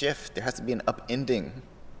complete shift. There has to be an upending.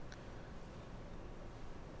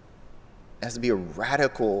 There has to be a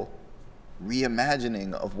radical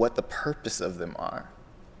reimagining of what the purpose of them are.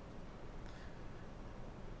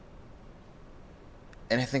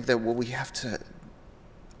 And I think that what we have to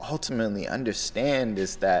ultimately understand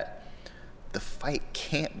is that the fight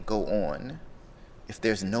can't go on if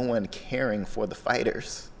there's no one caring for the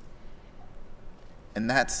fighters. And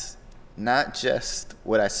that's not just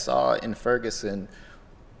what I saw in Ferguson,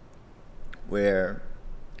 where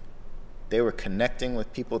they were connecting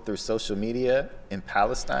with people through social media in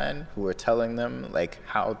Palestine who were telling them like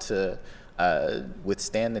how to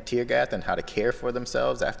withstand the tear gas and how to care for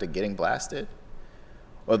themselves after getting blasted.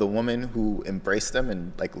 Or the woman who embraced them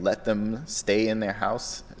and like let them stay in her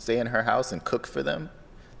house and cook for them.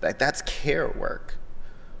 Like, that's care work.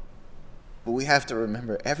 But we have to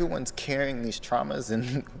remember, everyone's carrying these traumas,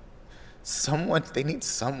 and they need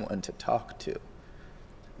someone to talk to.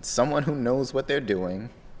 Someone who knows what they're doing,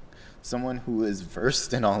 someone who is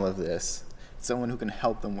versed in all of this, someone who can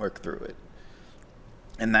help them work through it.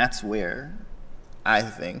 And that's where I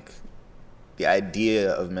think the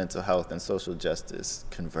idea of mental health and social justice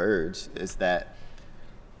converge, is that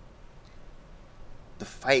the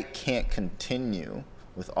fight can't continue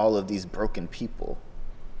with all of these broken people.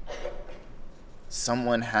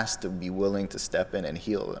 Someone has to be willing to step in and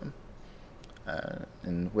heal them.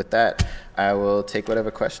 And with that, I will take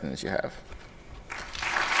whatever questions you have.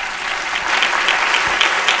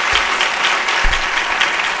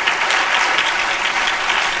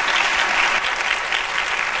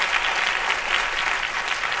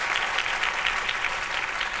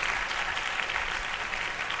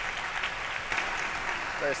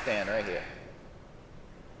 First stand right here.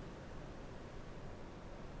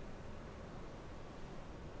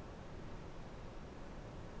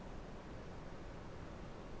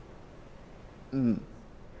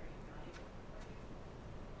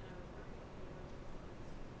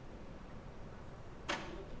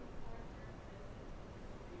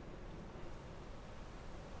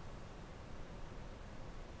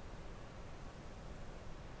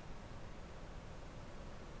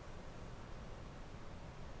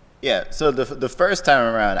 Yeah, so the first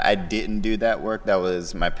time around, I didn't do that work. That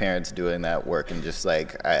was my parents doing that work, and just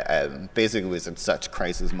like I basically was in such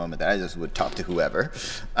crisis moment that I just would talk to whoever.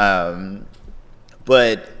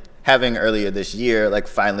 But having earlier this year, like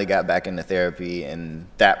finally got back into therapy, and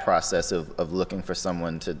that process of looking for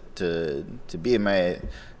someone to be my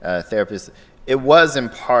therapist, it was in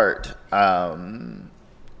part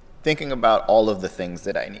thinking about all of the things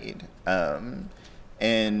that I need.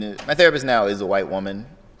 And my therapist now is a white woman.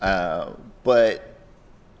 But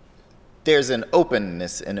there's an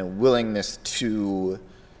openness and a willingness to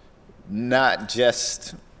not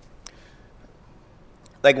just,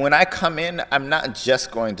 like when I come in, I'm not just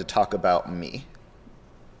going to talk about me,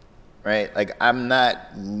 right? Like I'm not,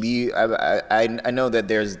 I know that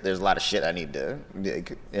there's a lot of shit I need to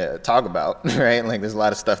talk about, right? Like there's a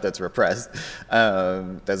lot of stuff that's repressed.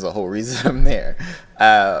 That's the whole reason I'm there.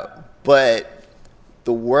 But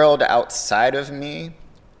the world outside of me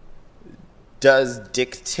does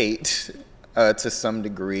dictate to some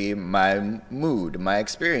degree my mood, my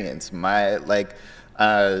experience, my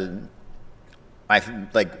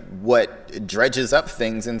what dredges up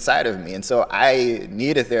things inside of me. And so I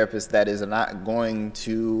need a therapist that is not going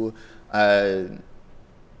to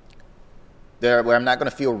where I'm not going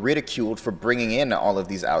to feel ridiculed for bringing in all of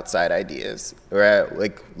these outside ideas. Where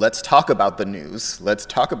like, let's talk about the news. Let's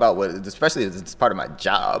talk about what, especially as it's part of my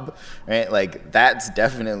job, right? Like that's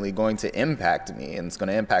definitely going to impact me, and it's going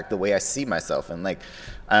to impact the way I see myself. And like,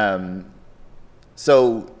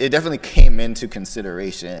 so it definitely came into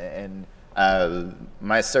consideration. And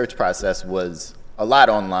my search process was a lot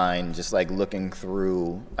online, just like looking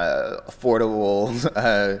through affordable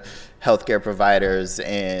healthcare providers.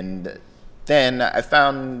 And then I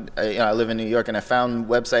found, I live in New York, and I found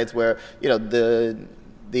websites where, the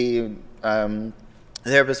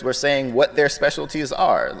therapists were saying what their specialties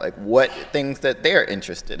are, like what things that they're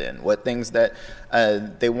interested in, what things that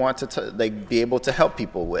they want to be able to help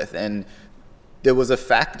people with. And there was a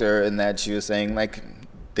factor in that she was saying, like,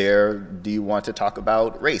 do you want to talk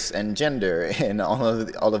about race and gender and all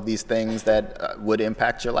of these things that would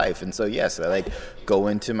impact your life? And so yes, I like go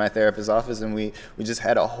into my therapist's office, and we just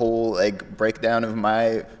had a whole like breakdown of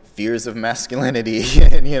my fears of masculinity,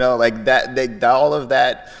 and like that all of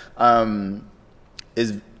that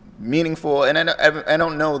is meaningful. And I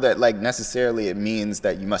don't know that like necessarily it means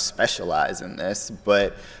that you must specialize in this,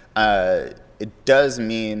 but it does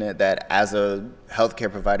mean that as a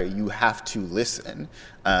healthcare provider, you have to listen,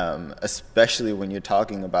 especially when you're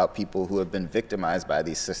talking about people who have been victimized by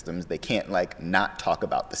these systems. They can't like not talk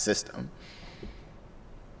about the system.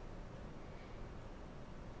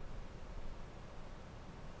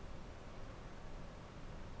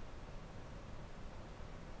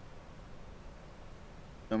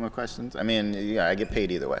 No more questions? I mean, yeah, I get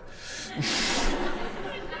paid either way.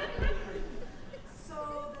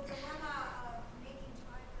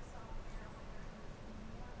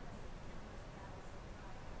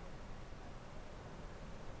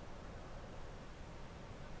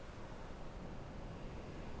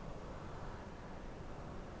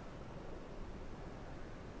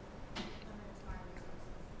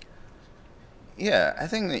 Yeah, I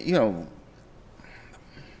think that,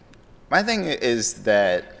 my thing is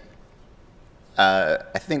that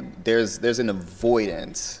I think there's an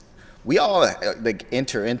avoidance. We all like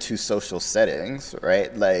enter into social settings,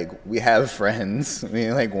 right? Like we have friends,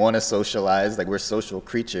 we like want to socialize, like we're social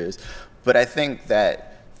creatures. But I think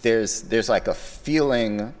that there's like a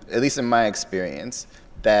feeling, at least in my experience,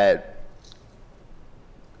 that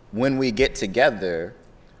when we get together,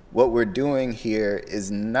 what we're doing here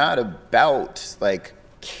is not about like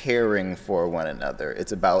caring for one another.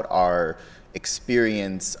 It's about our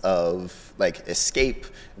experience of like escape.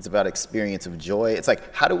 It's about experience of joy. It's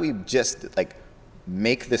like, how do we just like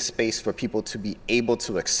make the space for people to be able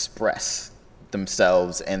to express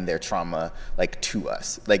themselves and their trauma like to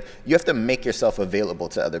us? Like you have to make yourself available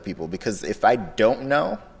to other people, because if I don't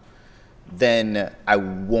know, then I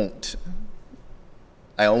won't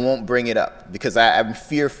bring it up, because I'm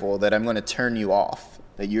fearful that I'm going to turn you off,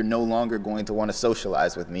 that you're no longer going to want to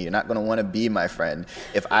socialize with me. You're not going to want to be my friend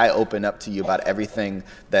if I open up to you about everything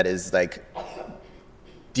that is like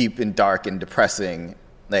deep and dark and depressing.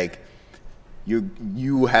 Like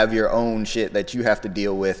you have your own shit that you have to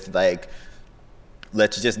deal with. Like,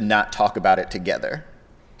 let's just not talk about it together.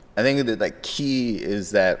 I think that like key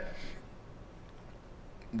is that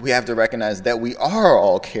we have to recognize that we are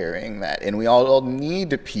all carrying that, and we all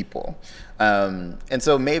need people. And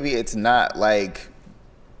so maybe it's not like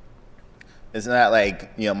It's not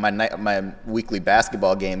like, you know, my weekly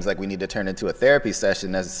basketball games, like we need to turn into a therapy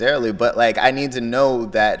session necessarily, but like I need to know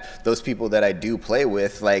that those people that I do play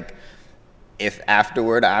with, like if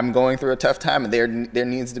afterward I'm going through a tough time, there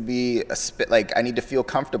needs to be like I need to feel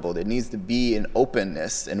comfortable. There needs to be an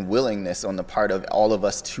openness and willingness on the part of all of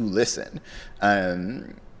us to listen,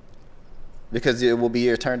 because it will be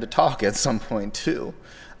your turn to talk at some point too.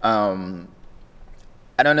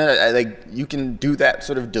 I don't know, like you can do that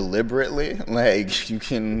sort of deliberately. Like you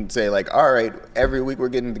can say like, all right, every week we're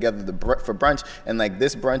getting together for brunch, and like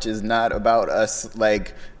this brunch is not about us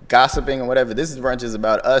like gossiping or whatever. This brunch is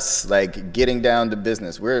about us like getting down to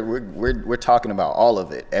business. We're talking about all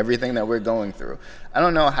of it, everything that we're going through. I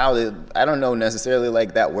don't know necessarily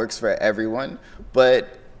like that works for everyone,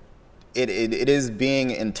 but it is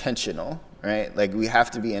being intentional. Right? Like we have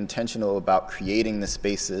to be intentional about creating the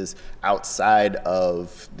spaces outside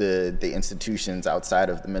of the institutions, outside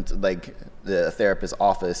of the mental, like the therapist's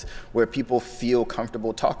office, where people feel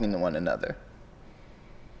comfortable talking to one another.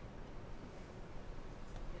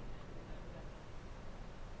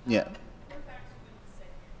 Yeah.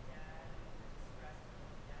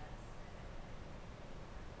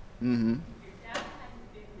 Mm-hmm.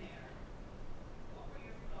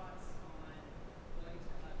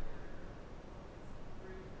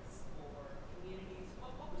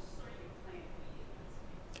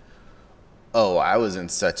 Oh, I was in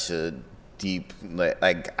such a deep,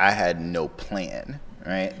 like I had no plan,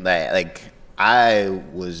 right? Like I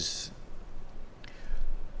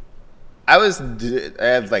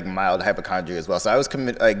have like mild hypochondria as well, so I was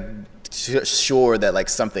sure that like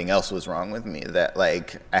something else was wrong with me, that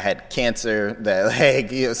like I had cancer, that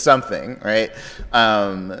like, you know, something, right?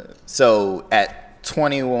 So at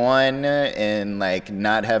 21 and like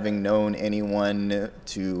not having known anyone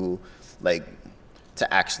to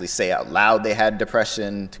actually say out loud they had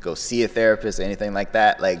depression, to go see a therapist, anything like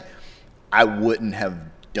that, like I wouldn't have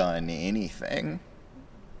done anything,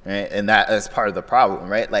 right? And that's part of the problem,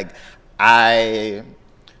 right? Like I'd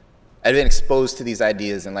been exposed to these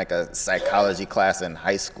ideas in like a psychology class in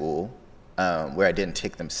high school, where I didn't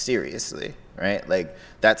take them seriously, right? Like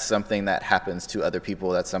that's something that happens to other people.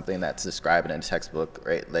 That's something that's described in a textbook,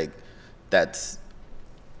 right? Like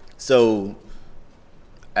so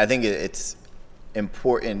I think it's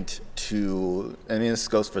important to, I mean, this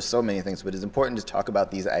goes for so many things, but it's important to talk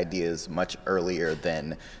about these ideas much earlier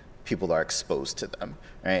than people are exposed to them,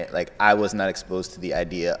 right? Like I was not exposed to the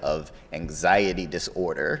idea of anxiety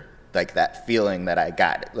disorder, like that feeling that I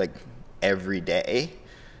got like every day,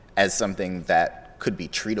 as something that could be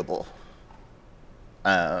treatable.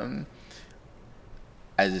 I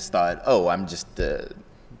just thought, oh,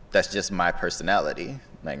 that's just my personality.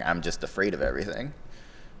 Like I'm just afraid of everything.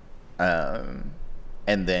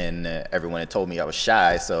 And then everyone had told me I was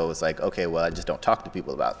shy, so it was like, okay, well, I just don't talk to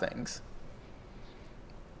people about things.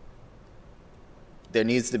 There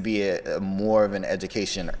needs to be a more of an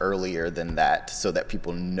education earlier than that, so that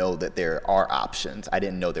people know that there are options. I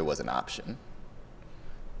didn't know there was an option.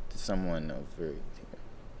 Someone over here.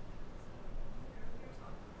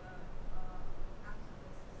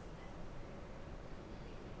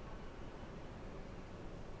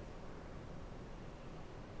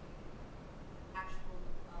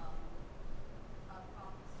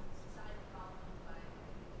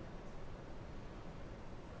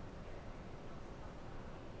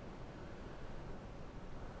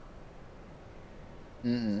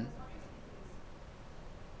 Mm-hmm.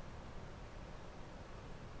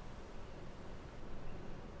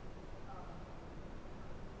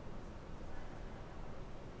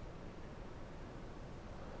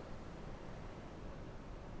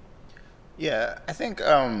 Yeah, I think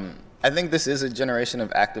this is a generation of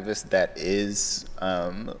activists that is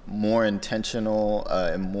more intentional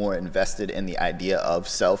and more invested in the idea of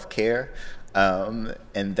self-care,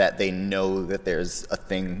 and that they know that there's a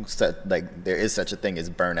thing, like there is such a thing as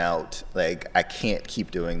burnout. Like I can't keep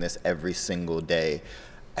doing this every single day.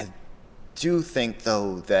 I do think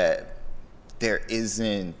though that there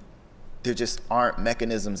just aren't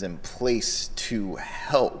mechanisms in place to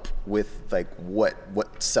help with like what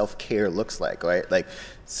self-care looks like, right? Like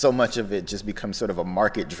so much of it just becomes sort of a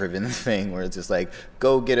market-driven thing where it's just like,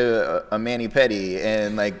 go get a mani-pedi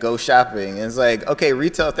and like go shopping. And it's like, okay,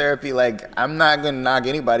 retail therapy, like I'm not gonna knock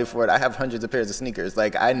anybody for it. I have hundreds of pairs of sneakers.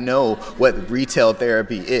 Like I know what retail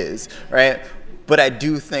therapy is, right? But I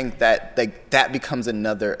do think that like that becomes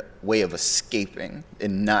another way of escaping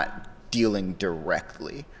and not dealing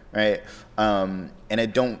directly, right? And I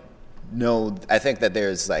don't know, I think that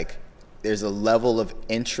there's like there's a level of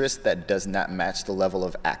interest that does not match the level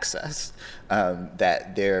of access.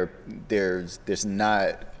 That there's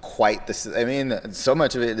not quite this. I mean, so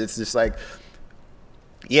much of it, it's just like,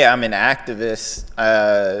 yeah, I'm an activist,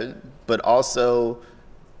 but also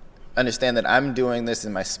understand that I'm doing this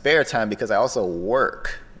in my spare time because I also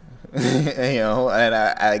work. You know, and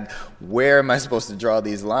I where am I supposed to draw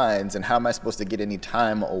these lines, and how am I supposed to get any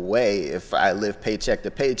time away if I live paycheck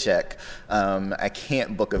to paycheck? I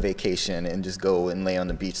can't book a vacation and just go and lay on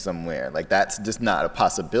the beach somewhere. Like, that's just not a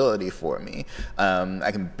possibility for me. I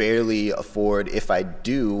can barely afford, if I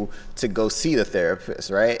do, to go see the therapist,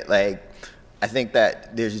 right? Like, I think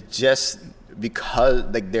that there's just, because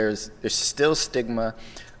like there's still stigma,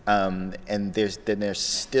 and there's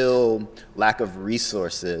still lack of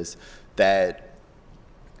resources that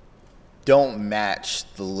don't match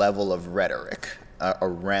the level of rhetoric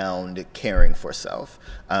around caring for self.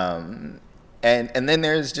 And then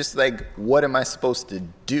there's just like, what am I supposed to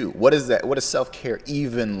do? What is that? What does self-care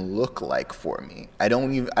even look like for me?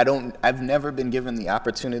 I've never been given the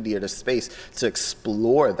opportunity or the space to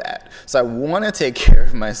explore that. So I want to take care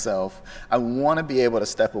of myself. I want to be able to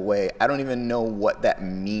step away. I don't even know what that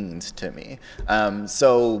means to me.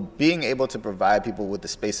 So being able to provide people with the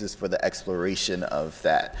spaces for the exploration of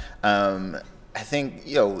that, I think,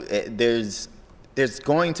 you know, there's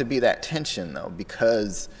going to be that tension though,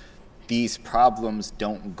 because these problems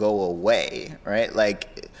don't go away, right?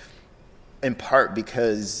 Like, in part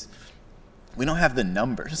because we don't have the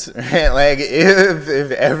numbers, right? Like,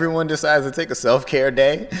 if everyone decides to take a self-care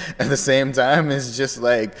day at the same time, it's just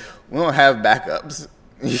like, we don't have backups.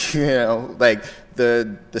 You know, like,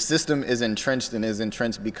 the system is entrenched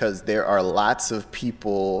because there are lots of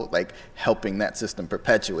people like helping that system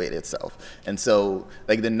perpetuate itself. And so,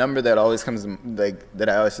 like, the number that always comes, like, that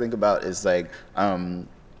I always think about is like,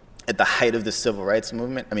 at the height of the civil rights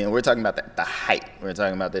movement, I mean, we're talking about the height. We're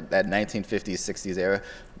talking about that 1950s, 60s era,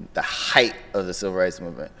 the height of the civil rights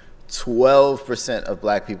movement. 12% of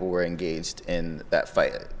black people were engaged in that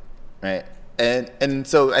fight, right? And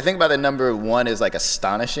so I think about the number one is like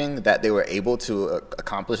astonishing that they were able to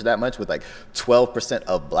accomplish that much with like 12%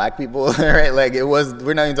 of black people, right? Like, it was,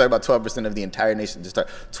 we're not even talking about 12% of the entire nation, just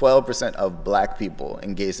 12% of black people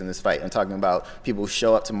engaged in this fight. I'm talking about people who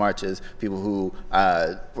show up to marches, people who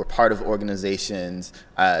were part of organizations,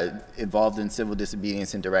 involved in civil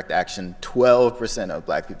disobedience and direct action, 12% of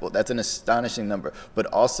black people. That's an astonishing number. But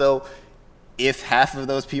also, if half of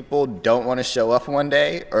those people don't want to show up one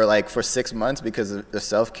day or like for 6 months because of the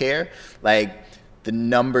self-care, like, the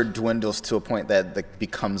number dwindles to a point that like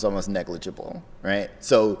becomes almost negligible, right?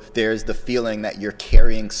 So there's the feeling that you're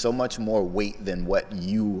carrying so much more weight than what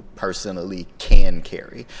you personally can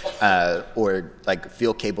carry, or like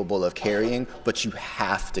feel capable of carrying, but you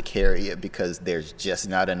have to carry it because there's just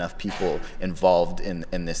not enough people involved in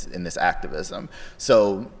this activism.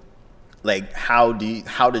 So, like, how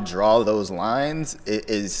to draw those lines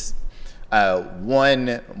is,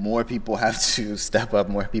 one, more people have to step up,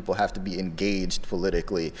 more people have to be engaged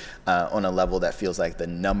politically on a level that feels like the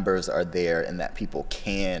numbers are there and that people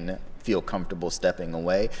can feel comfortable stepping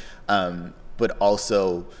away. But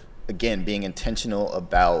also, again, being intentional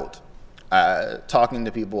about talking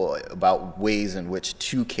to people about ways in which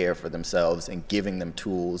to care for themselves and giving them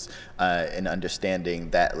tools, and understanding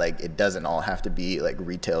that like it doesn't all have to be like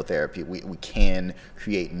retail therapy. We can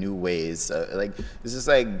create new ways. Like, it's just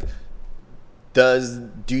like,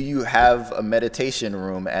 do you have a meditation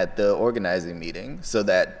room at the organizing meeting so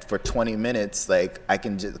that for 20 minutes, like, I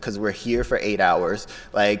can just, because we're here for 8 hours,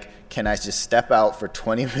 like, can I just step out for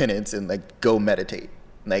 20 minutes and like go meditate?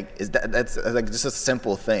 Like, that's like just a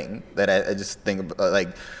simple thing that I just think about,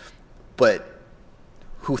 like, but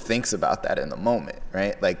who thinks about that in the moment,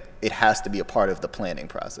 right? Like, it has to be a part of the planning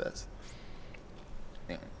process.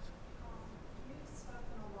 Yeah. You've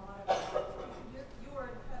spoken a lot about, you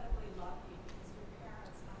were incredibly lucky because your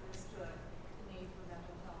parents understood the need for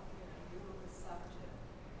mental health care and you were receptive.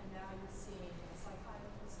 And now you're seeing a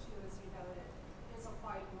psychiatrist who, as you noted, is a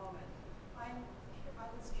white woman. I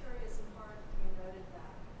was curious in part when you noted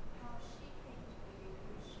that, how she came to be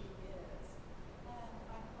who she is. And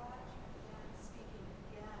I'm glad you began speaking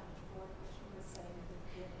again toward what she was saying at the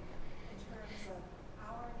beginning in terms of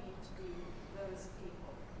our need to be those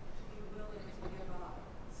people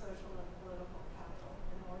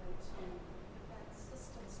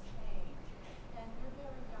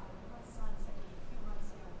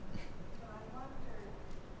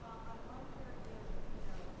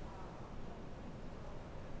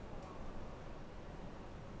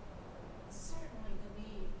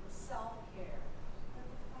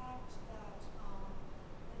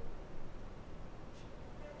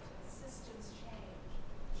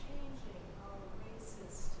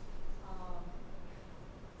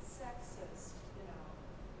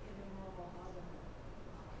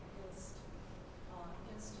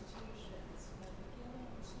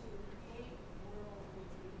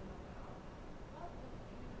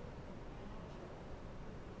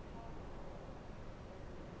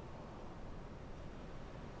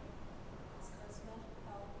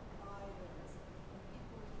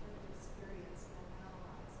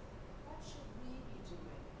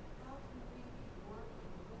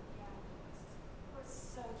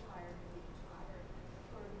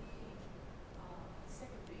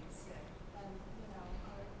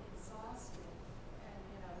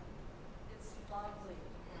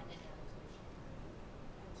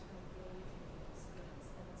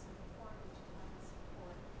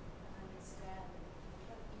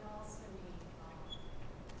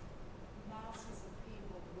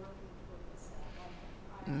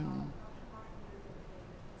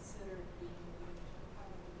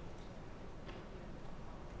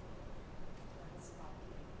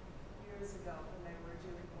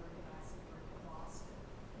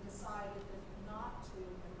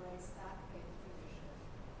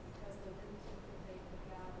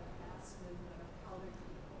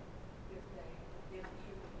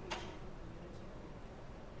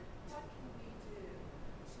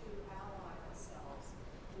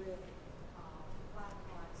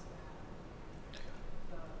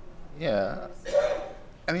Yeah.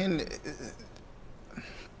 I mean,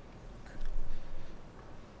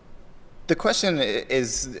 the question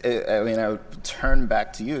is, I mean, I would turn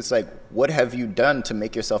back to you. It's like, what have you done to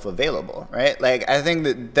make yourself available, right? Like, I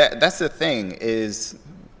think that's the thing is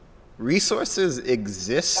resources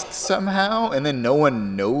exist somehow, and then no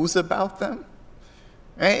one knows about them,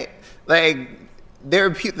 right? Like, there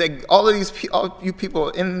are people, like, all you people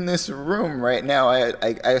in this room right now, I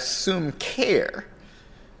assume care.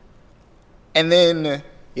 And then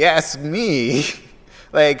you ask me,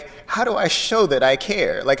 like, how do I show that I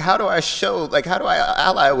care? Like, how do I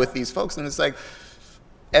ally with these folks? And it's like,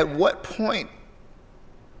 at what point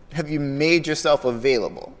have you made yourself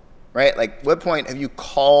available, right? Like, what point have you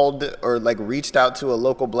called or like reached out to a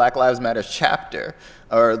local Black Lives Matter chapter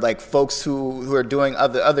or like folks who are doing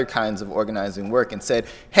other kinds of organizing work and said,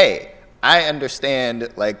 hey, I understand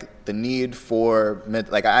like the need for,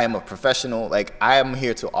 like, I am a professional, like I am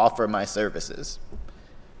here to offer my services.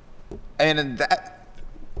 And that,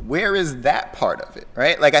 where is that part of it,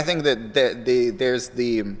 right? Like, I think that there's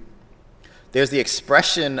the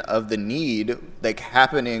expression of the need like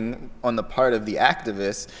happening on the part of the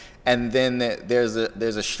activists, and then there's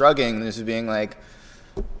a shrugging, there's being like,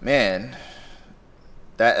 man,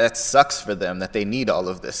 that sucks for them that they need all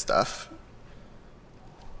of this stuff.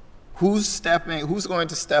 Who's going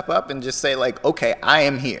to step up and just say like, okay, I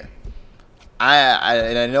am here.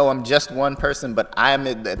 And I know I'm just one person, but I'm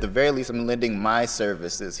at the very least, I'm lending my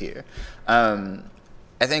services here. I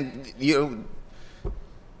think,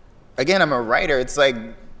 again, I'm a writer. It's like,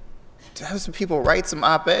 to have some people write some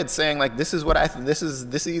op-eds saying like, this is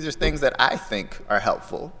these are things that I think are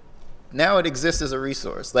helpful. Now it exists as a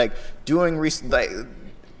resource. Like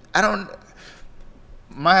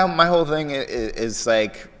my whole thing is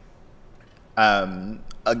like,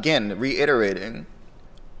 again, reiterating,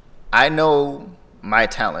 I know my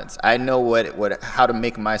talents. I know how to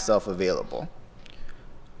make myself available.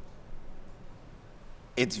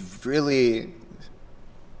 It's really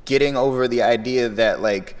getting over the idea that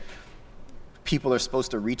like people are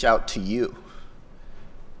supposed to reach out to you.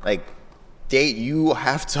 Like you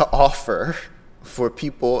have to offer for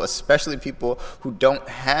people, especially people who don't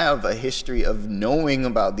have a history of knowing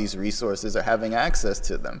about these resources or having access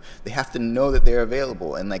to them. They have to know that they're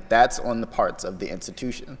available, and like that's on the parts of the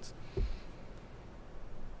institutions.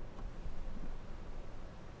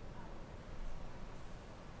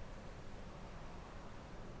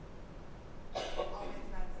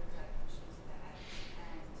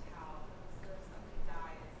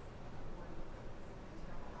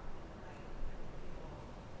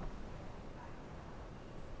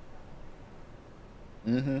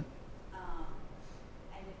 Mm-hmm. And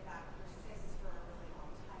if that persists for a really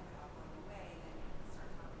long time without going away, then you can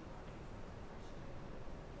start talking about things like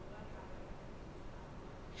depression. What happens?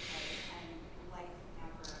 And life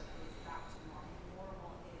never goes back to normal.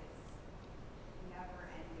 Normal is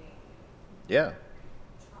never-ending Yeah.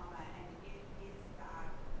 trauma, and it is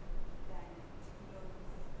that then to those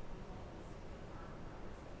people who are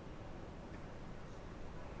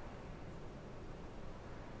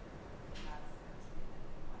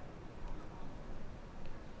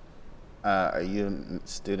Are you a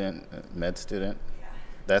student, med student? Yeah.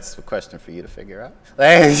 That's a question for you to figure out.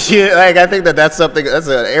 Like I think that's something, that's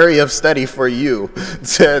an area of study for you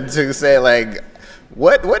to say like,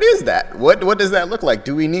 what is that? What does that look like?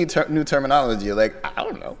 Do we need new terminology? Like, I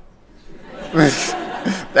don't know.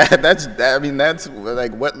 That's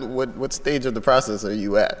like, what stage of the process are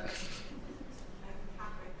you at?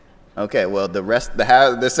 Okay, well,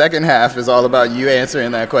 the second half is all about you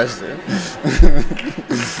answering that question.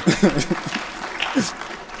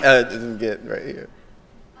 Get right here.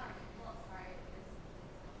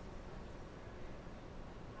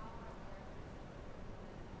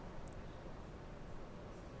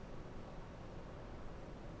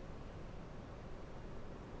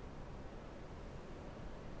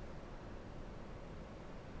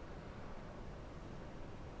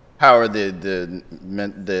 How are the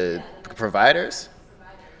providers?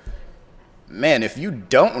 Man, if you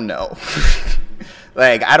don't know,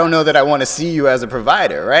 like, I don't know that I want to see you as a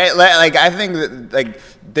provider, right? Like I think that like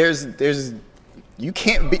you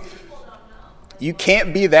can't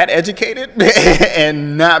be that educated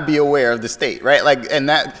and not be aware of the state, right? Like, and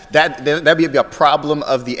that'd be a problem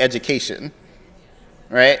of the education.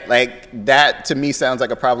 Right? Like, that to me sounds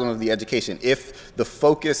like a problem of the education. If the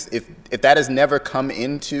focus, if that has never come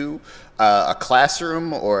into a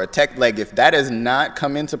classroom or a tech, like if that has not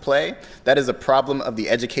come into play, that is a problem of the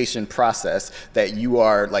education process, that you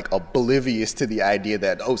are like oblivious to the idea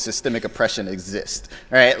that, oh, systemic oppression exists,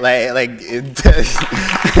 right?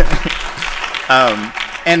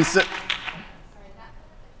 And so,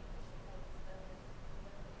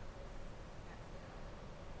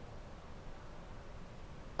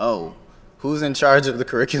 oh, who's in charge of the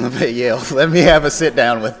curriculum at Yale? Let me have a sit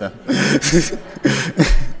down with them.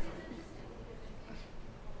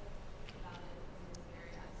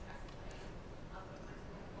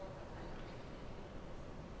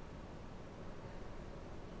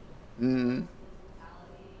 Mm,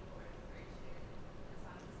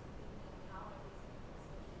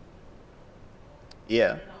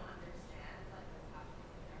 yeah.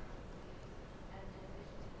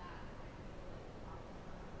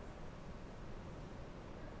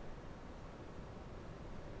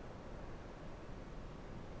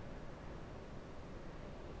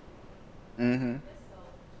 Mm-hmm.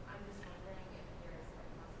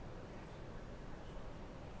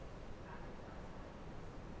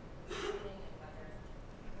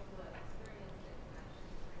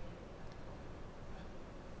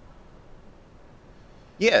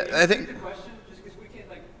 Yeah, I think. The question, just because we can't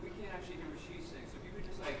actually hear what she's saying. So if you could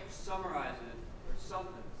just summarize it or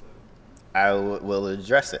something. So. Will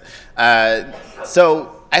address it.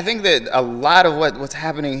 So I think that a lot of what's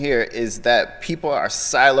happening here is that people are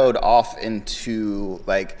siloed off into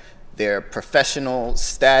like their professional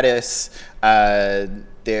status. They're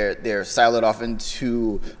siloed off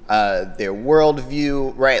into their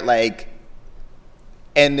worldview, right? Like,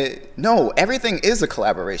 and no, everything is a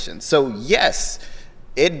collaboration. So yes,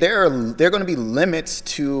 there are going to be limits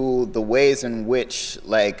to the ways in which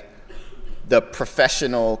like the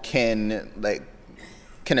professional can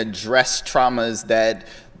address traumas that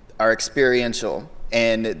are experiential,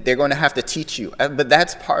 and they're going to have to teach you. But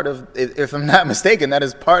that's part of, if I'm not mistaken, that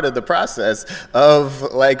is part of the process of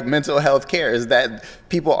like mental health care, is that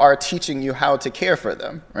people are teaching you how to care for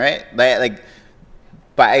them, right? Like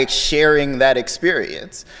by sharing that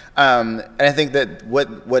experience. And I think that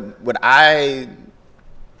what I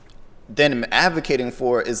then am advocating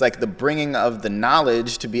for is like the bringing of the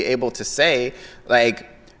knowledge to be able to say, like,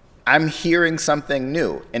 I'm hearing something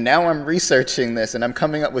new, and now I'm researching this, and I'm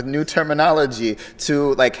coming up with new terminology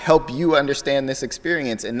to like help you understand this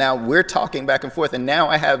experience, and now we're talking back and forth, and now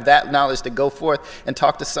I have that knowledge to go forth and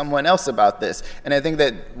talk to someone else about this. And I think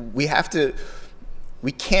that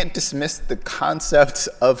we can't dismiss the concept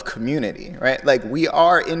of community, right? Like, we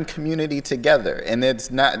are in community together, and it's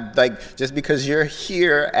not like just because you're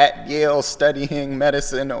here at Yale studying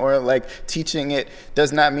medicine or like teaching it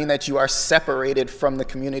does not mean that you are separated from the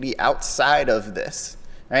community outside of this,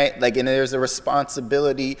 right? Like, and there's a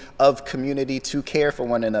responsibility of community to care for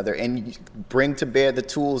one another and bring to bear the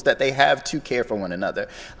tools that they have to care for one another.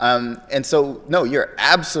 And so, no, you're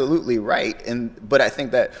absolutely right. But I think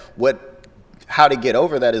that how to get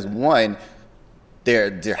over that is, one,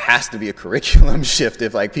 there has to be a curriculum shift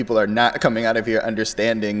if like people are not coming out of here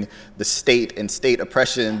understanding the state and state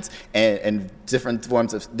oppressions and different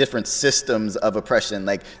forms of different systems of oppression.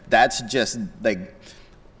 Like, that's just like,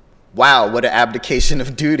 wow, what an abdication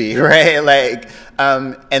of duty, right? Like,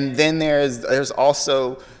 and then there's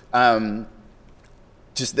also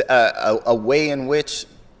just a way in which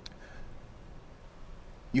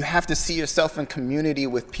you have to see yourself in community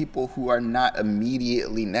with people who are not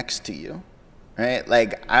immediately next to you, right?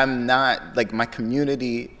 Like, my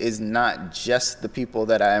community is not just the people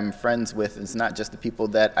that I am friends with. It's not just the people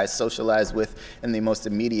that I socialize with in the most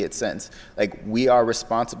immediate sense. Like, we are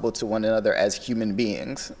responsible to one another as human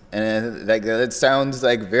beings. And like, that sounds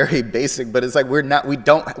like very basic, but it's like we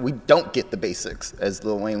don't get the basics, as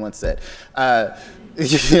Lil Wayne once said.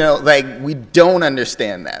 You know, like, we don't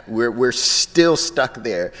understand that. We're still stuck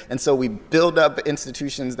there. And so we build up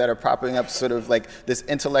institutions that are propping up sort of like this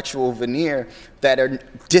intellectual veneer that are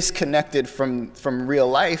disconnected from real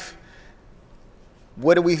life.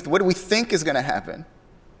 What do we think is going to happen?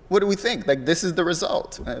 What do we think? Like, this is the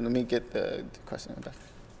result. Let me get the question. Thank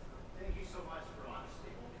you so much for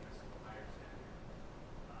honestly holding us to a higher standard.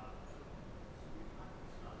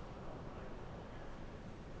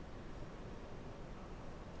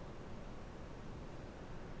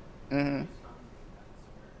 Mm-hmm.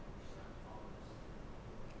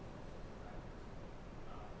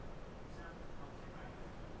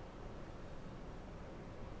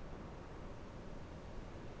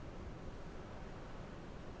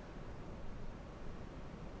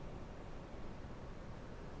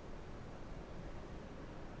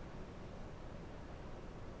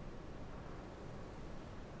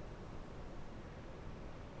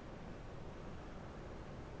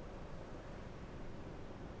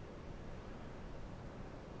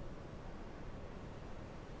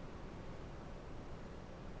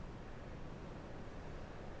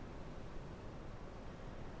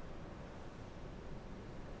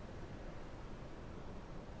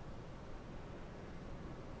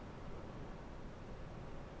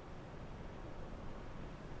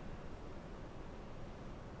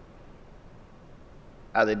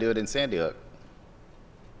 How they do it in Sandy Hook.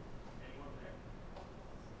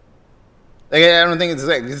 Like, I don't think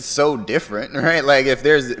it's so different, right? Like, if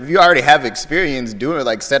you already have experience doing it,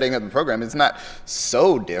 like setting up the program, it's not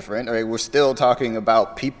so different, right? We're still talking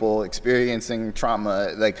about people experiencing trauma.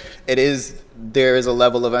 Like, there is a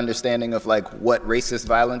level of understanding of like what racist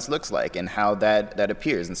violence looks like and how that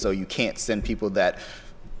appears. And so you can't send people that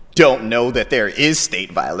don't know that there is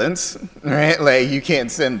state violence, right? Like, you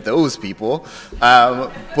can't send those people.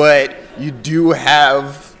 But you do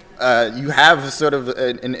have sort of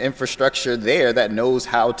an infrastructure there that knows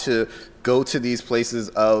how to go to these places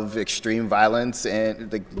of extreme violence,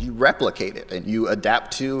 and like, you replicate it and you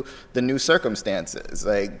adapt to the new circumstances.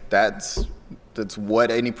 Like, that's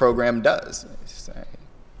what any program does.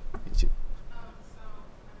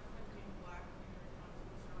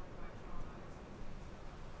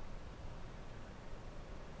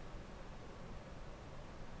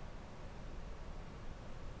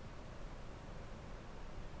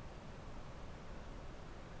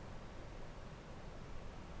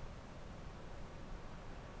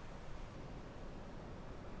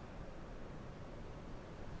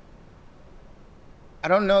 I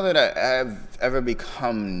don't know that I've ever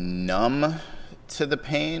become numb to the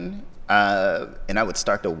pain, and I would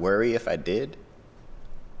start to worry if I did.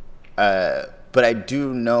 But I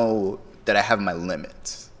do know that I have my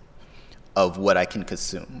limits of what I can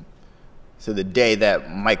consume. So the day that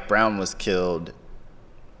Mike Brown was killed,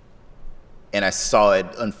 and I saw it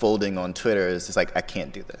unfolding on Twitter, it's just like, I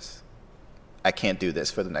can't do this. I can't do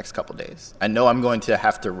this for the next couple days. I know I'm going to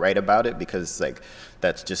have to write about it because like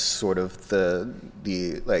that's just sort of the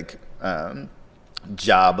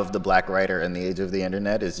job of the Black writer in the age of the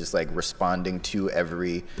internet, is just like responding to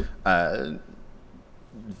every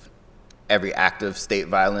act of state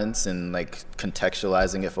violence and like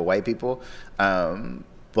contextualizing it for white people.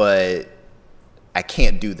 But I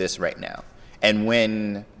can't do this right now. And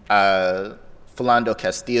when Philando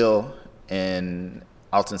Castile and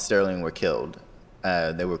Alton Sterling were killed,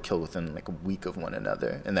 they were killed within like a week of one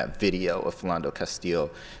another. In that video of Philando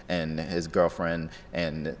Castile and his girlfriend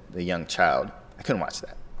and the young child, I couldn't watch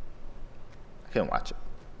that. I couldn't watch it.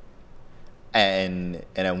 And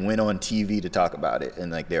I went on TV to talk about it,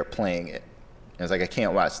 and like they're playing it. And I was like, I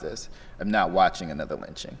can't watch this. I'm not watching another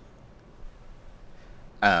lynching.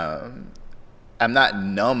 I'm not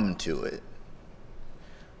numb to it.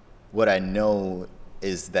 What I know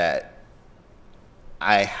is that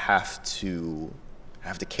I have to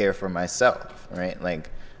care for myself, right? Like,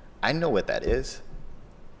 I know what that is.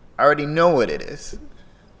 I already know what it is.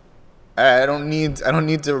 I don't need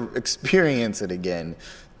to experience it again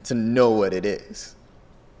to know what it is.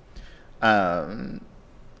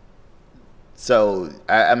 So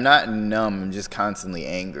I'm not numb, I'm just constantly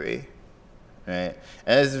angry, right?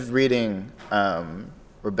 And I was reading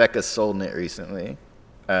Rebecca Solnit recently,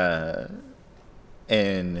 and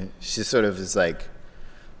she sort of is like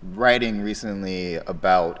writing recently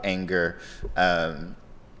about anger, and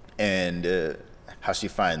how she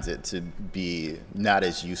finds it to be not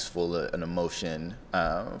as useful an emotion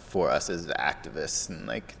for us as activists and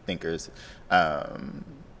like thinkers.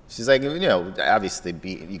 She's like, you know, obviously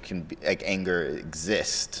like anger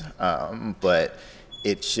exists, but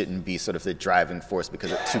it shouldn't be sort of the driving force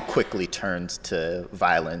because it too quickly turns to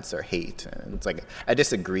violence or hate. And it's like, I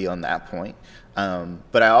disagree on that point.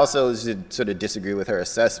 But I also should sort of disagree with her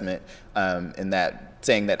assessment in that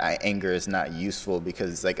saying that anger is not useful,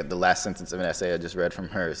 because like the last sentence of an essay I just read from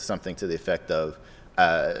her is something to the effect of,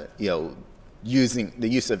 you know, using the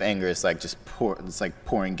use of anger is like it's like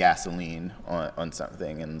pouring gasoline on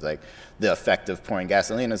something, and like the effect of pouring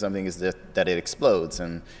gasoline on something is that it explodes.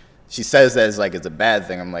 And she says that it's a bad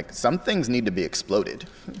thing. I'm like, some things need to be exploded.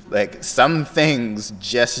 Like, some things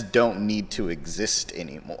just don't need to exist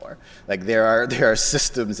anymore. Like, there are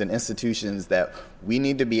systems and institutions that we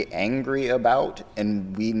need to be angry about,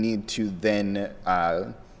 and we need to then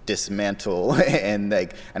dismantle. And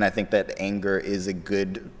I think that anger is a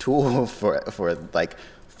good tool for like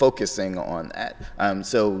focusing on that.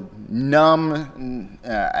 So numb,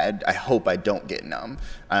 I hope I don't get numb.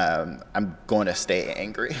 I'm going to stay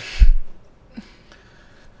angry.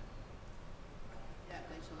 Yeah,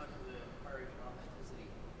 thanks so much for the courage and authenticity.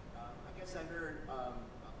 I guess I heard a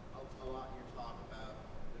lot in your talk about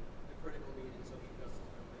the critical need in social justice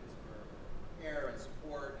movements for care and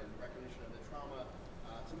support and recognition of the trauma.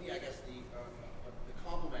 To me, I guess the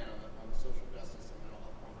compliment on the social justice and mental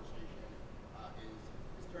health conversation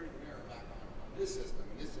is turning the mirror back on this system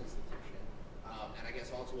and this institution. And I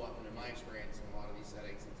guess all too often in my experience in a lot of these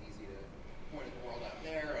settings, it's easy to point at the world out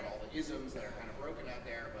there and all the isms that are kind of broken out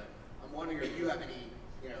there. But I'm wondering if you have any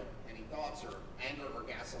thoughts or anger or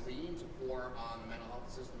gasoline to pour on the mental health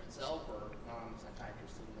system itself, or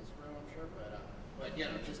psychiatrists in this room, I'm sure, but you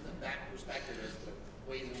know, just that perspective as to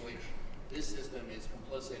ways in which this system is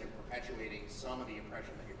complicit in perpetuating some of the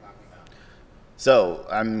oppression that you're talking about. So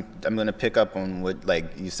I'm going to pick up on what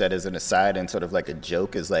like you said as an aside and sort of like a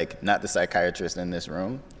joke is like not the psychiatrist in this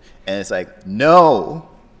room, and it's like no,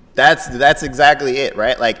 that's exactly it,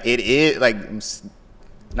 right? Like it is like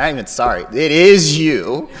not even sorry, it is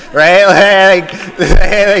you, right? Like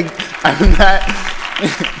I'm not,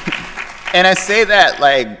 and I say that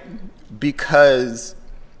like because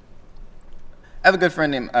I have a good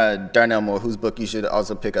friend named Darnell Moore, whose book you should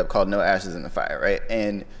also pick up called No Ashes in the Fire, right?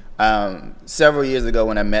 And several years ago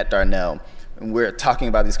when I met Darnell, we're talking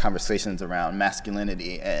about these conversations around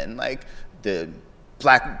masculinity and like the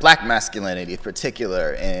black masculinity in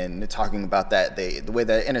particular, and talking about that, the way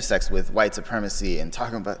that it intersects with white supremacy, and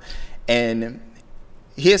talking about, and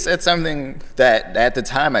he had said something that at the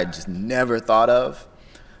time I just never thought of,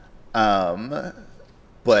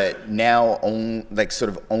 but now like sort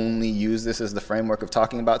of only use this as the framework of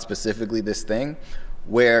talking about specifically this thing,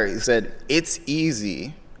 where he said, it's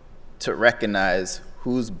easy to recognize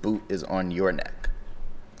whose boot is on your neck.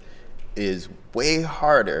 It is way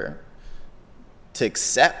harder to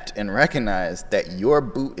accept and recognize that your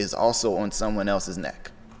boot is also on someone else's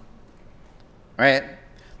neck, right?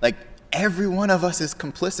 Like every one of us is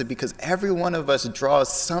complicit because every one of us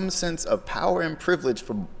draws some sense of power and privilege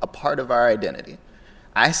from a part of our identity.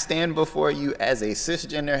 I stand before you as a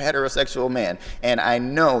cisgender heterosexual man, and I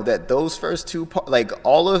know that those first two, like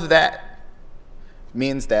all of that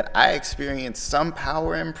means that I experience some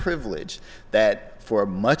power and privilege that for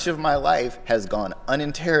much of my life has gone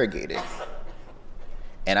uninterrogated.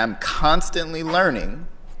 And I'm constantly learning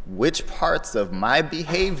which parts of my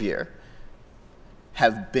behavior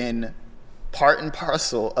have been part and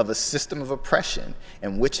parcel of a system of oppression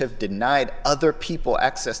and which have denied other people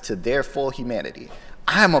access to their full humanity.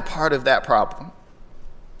 I'm a part of that problem.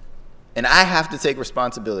 And I have to take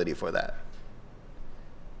responsibility for that.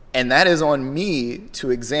 And that is on me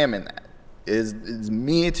to examine that. It is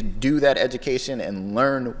me to do that education and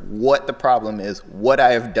learn what the problem is, what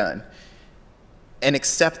I have done, and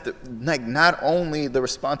accept like not only the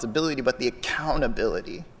responsibility, but the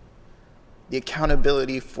accountability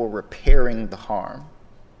for repairing the harm.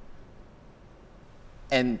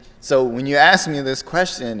 And so when you ask me this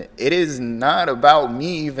question, it is not about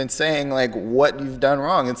me even saying like what you've done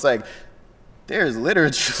wrong. It's like there's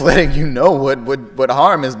literature letting you know what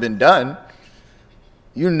harm has been done.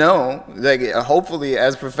 You know, like hopefully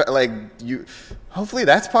hopefully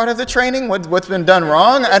that's part of the training. What's been done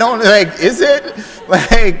wrong? I don't like. Is it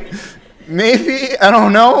like? Maybe, I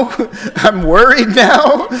don't know. I'm worried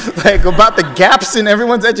now, like about the gaps in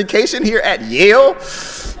everyone's education here at Yale.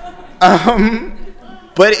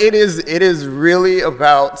 But it is really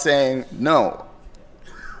about saying, no,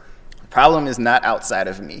 the problem is not outside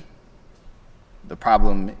of me. The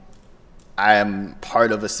problem, I am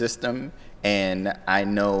part of a system, and I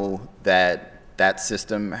know that that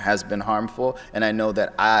system has been harmful, and I know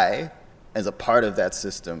that I, as a part of that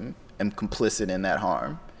system, am complicit in that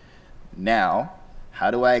harm. Now,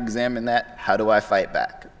 how do I examine that? How do I fight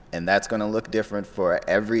back? And that's going to look different for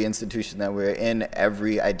every institution that we're in,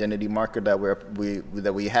 every identity marker that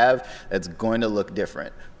we have. That's going to look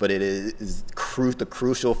different. But it is the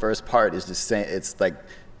crucial first part is just saying, it's like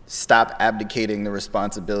stop abdicating the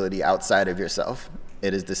responsibility outside of yourself.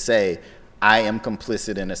 It is to say, I am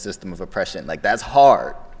complicit in a system of oppression. Like that's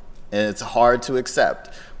hard, and it's hard to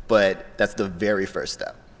accept, but that's the very first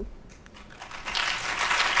step.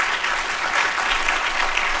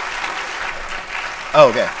 Oh,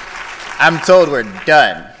 okay. I'm told we're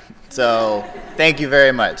done. So thank you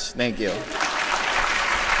very much. Thank you.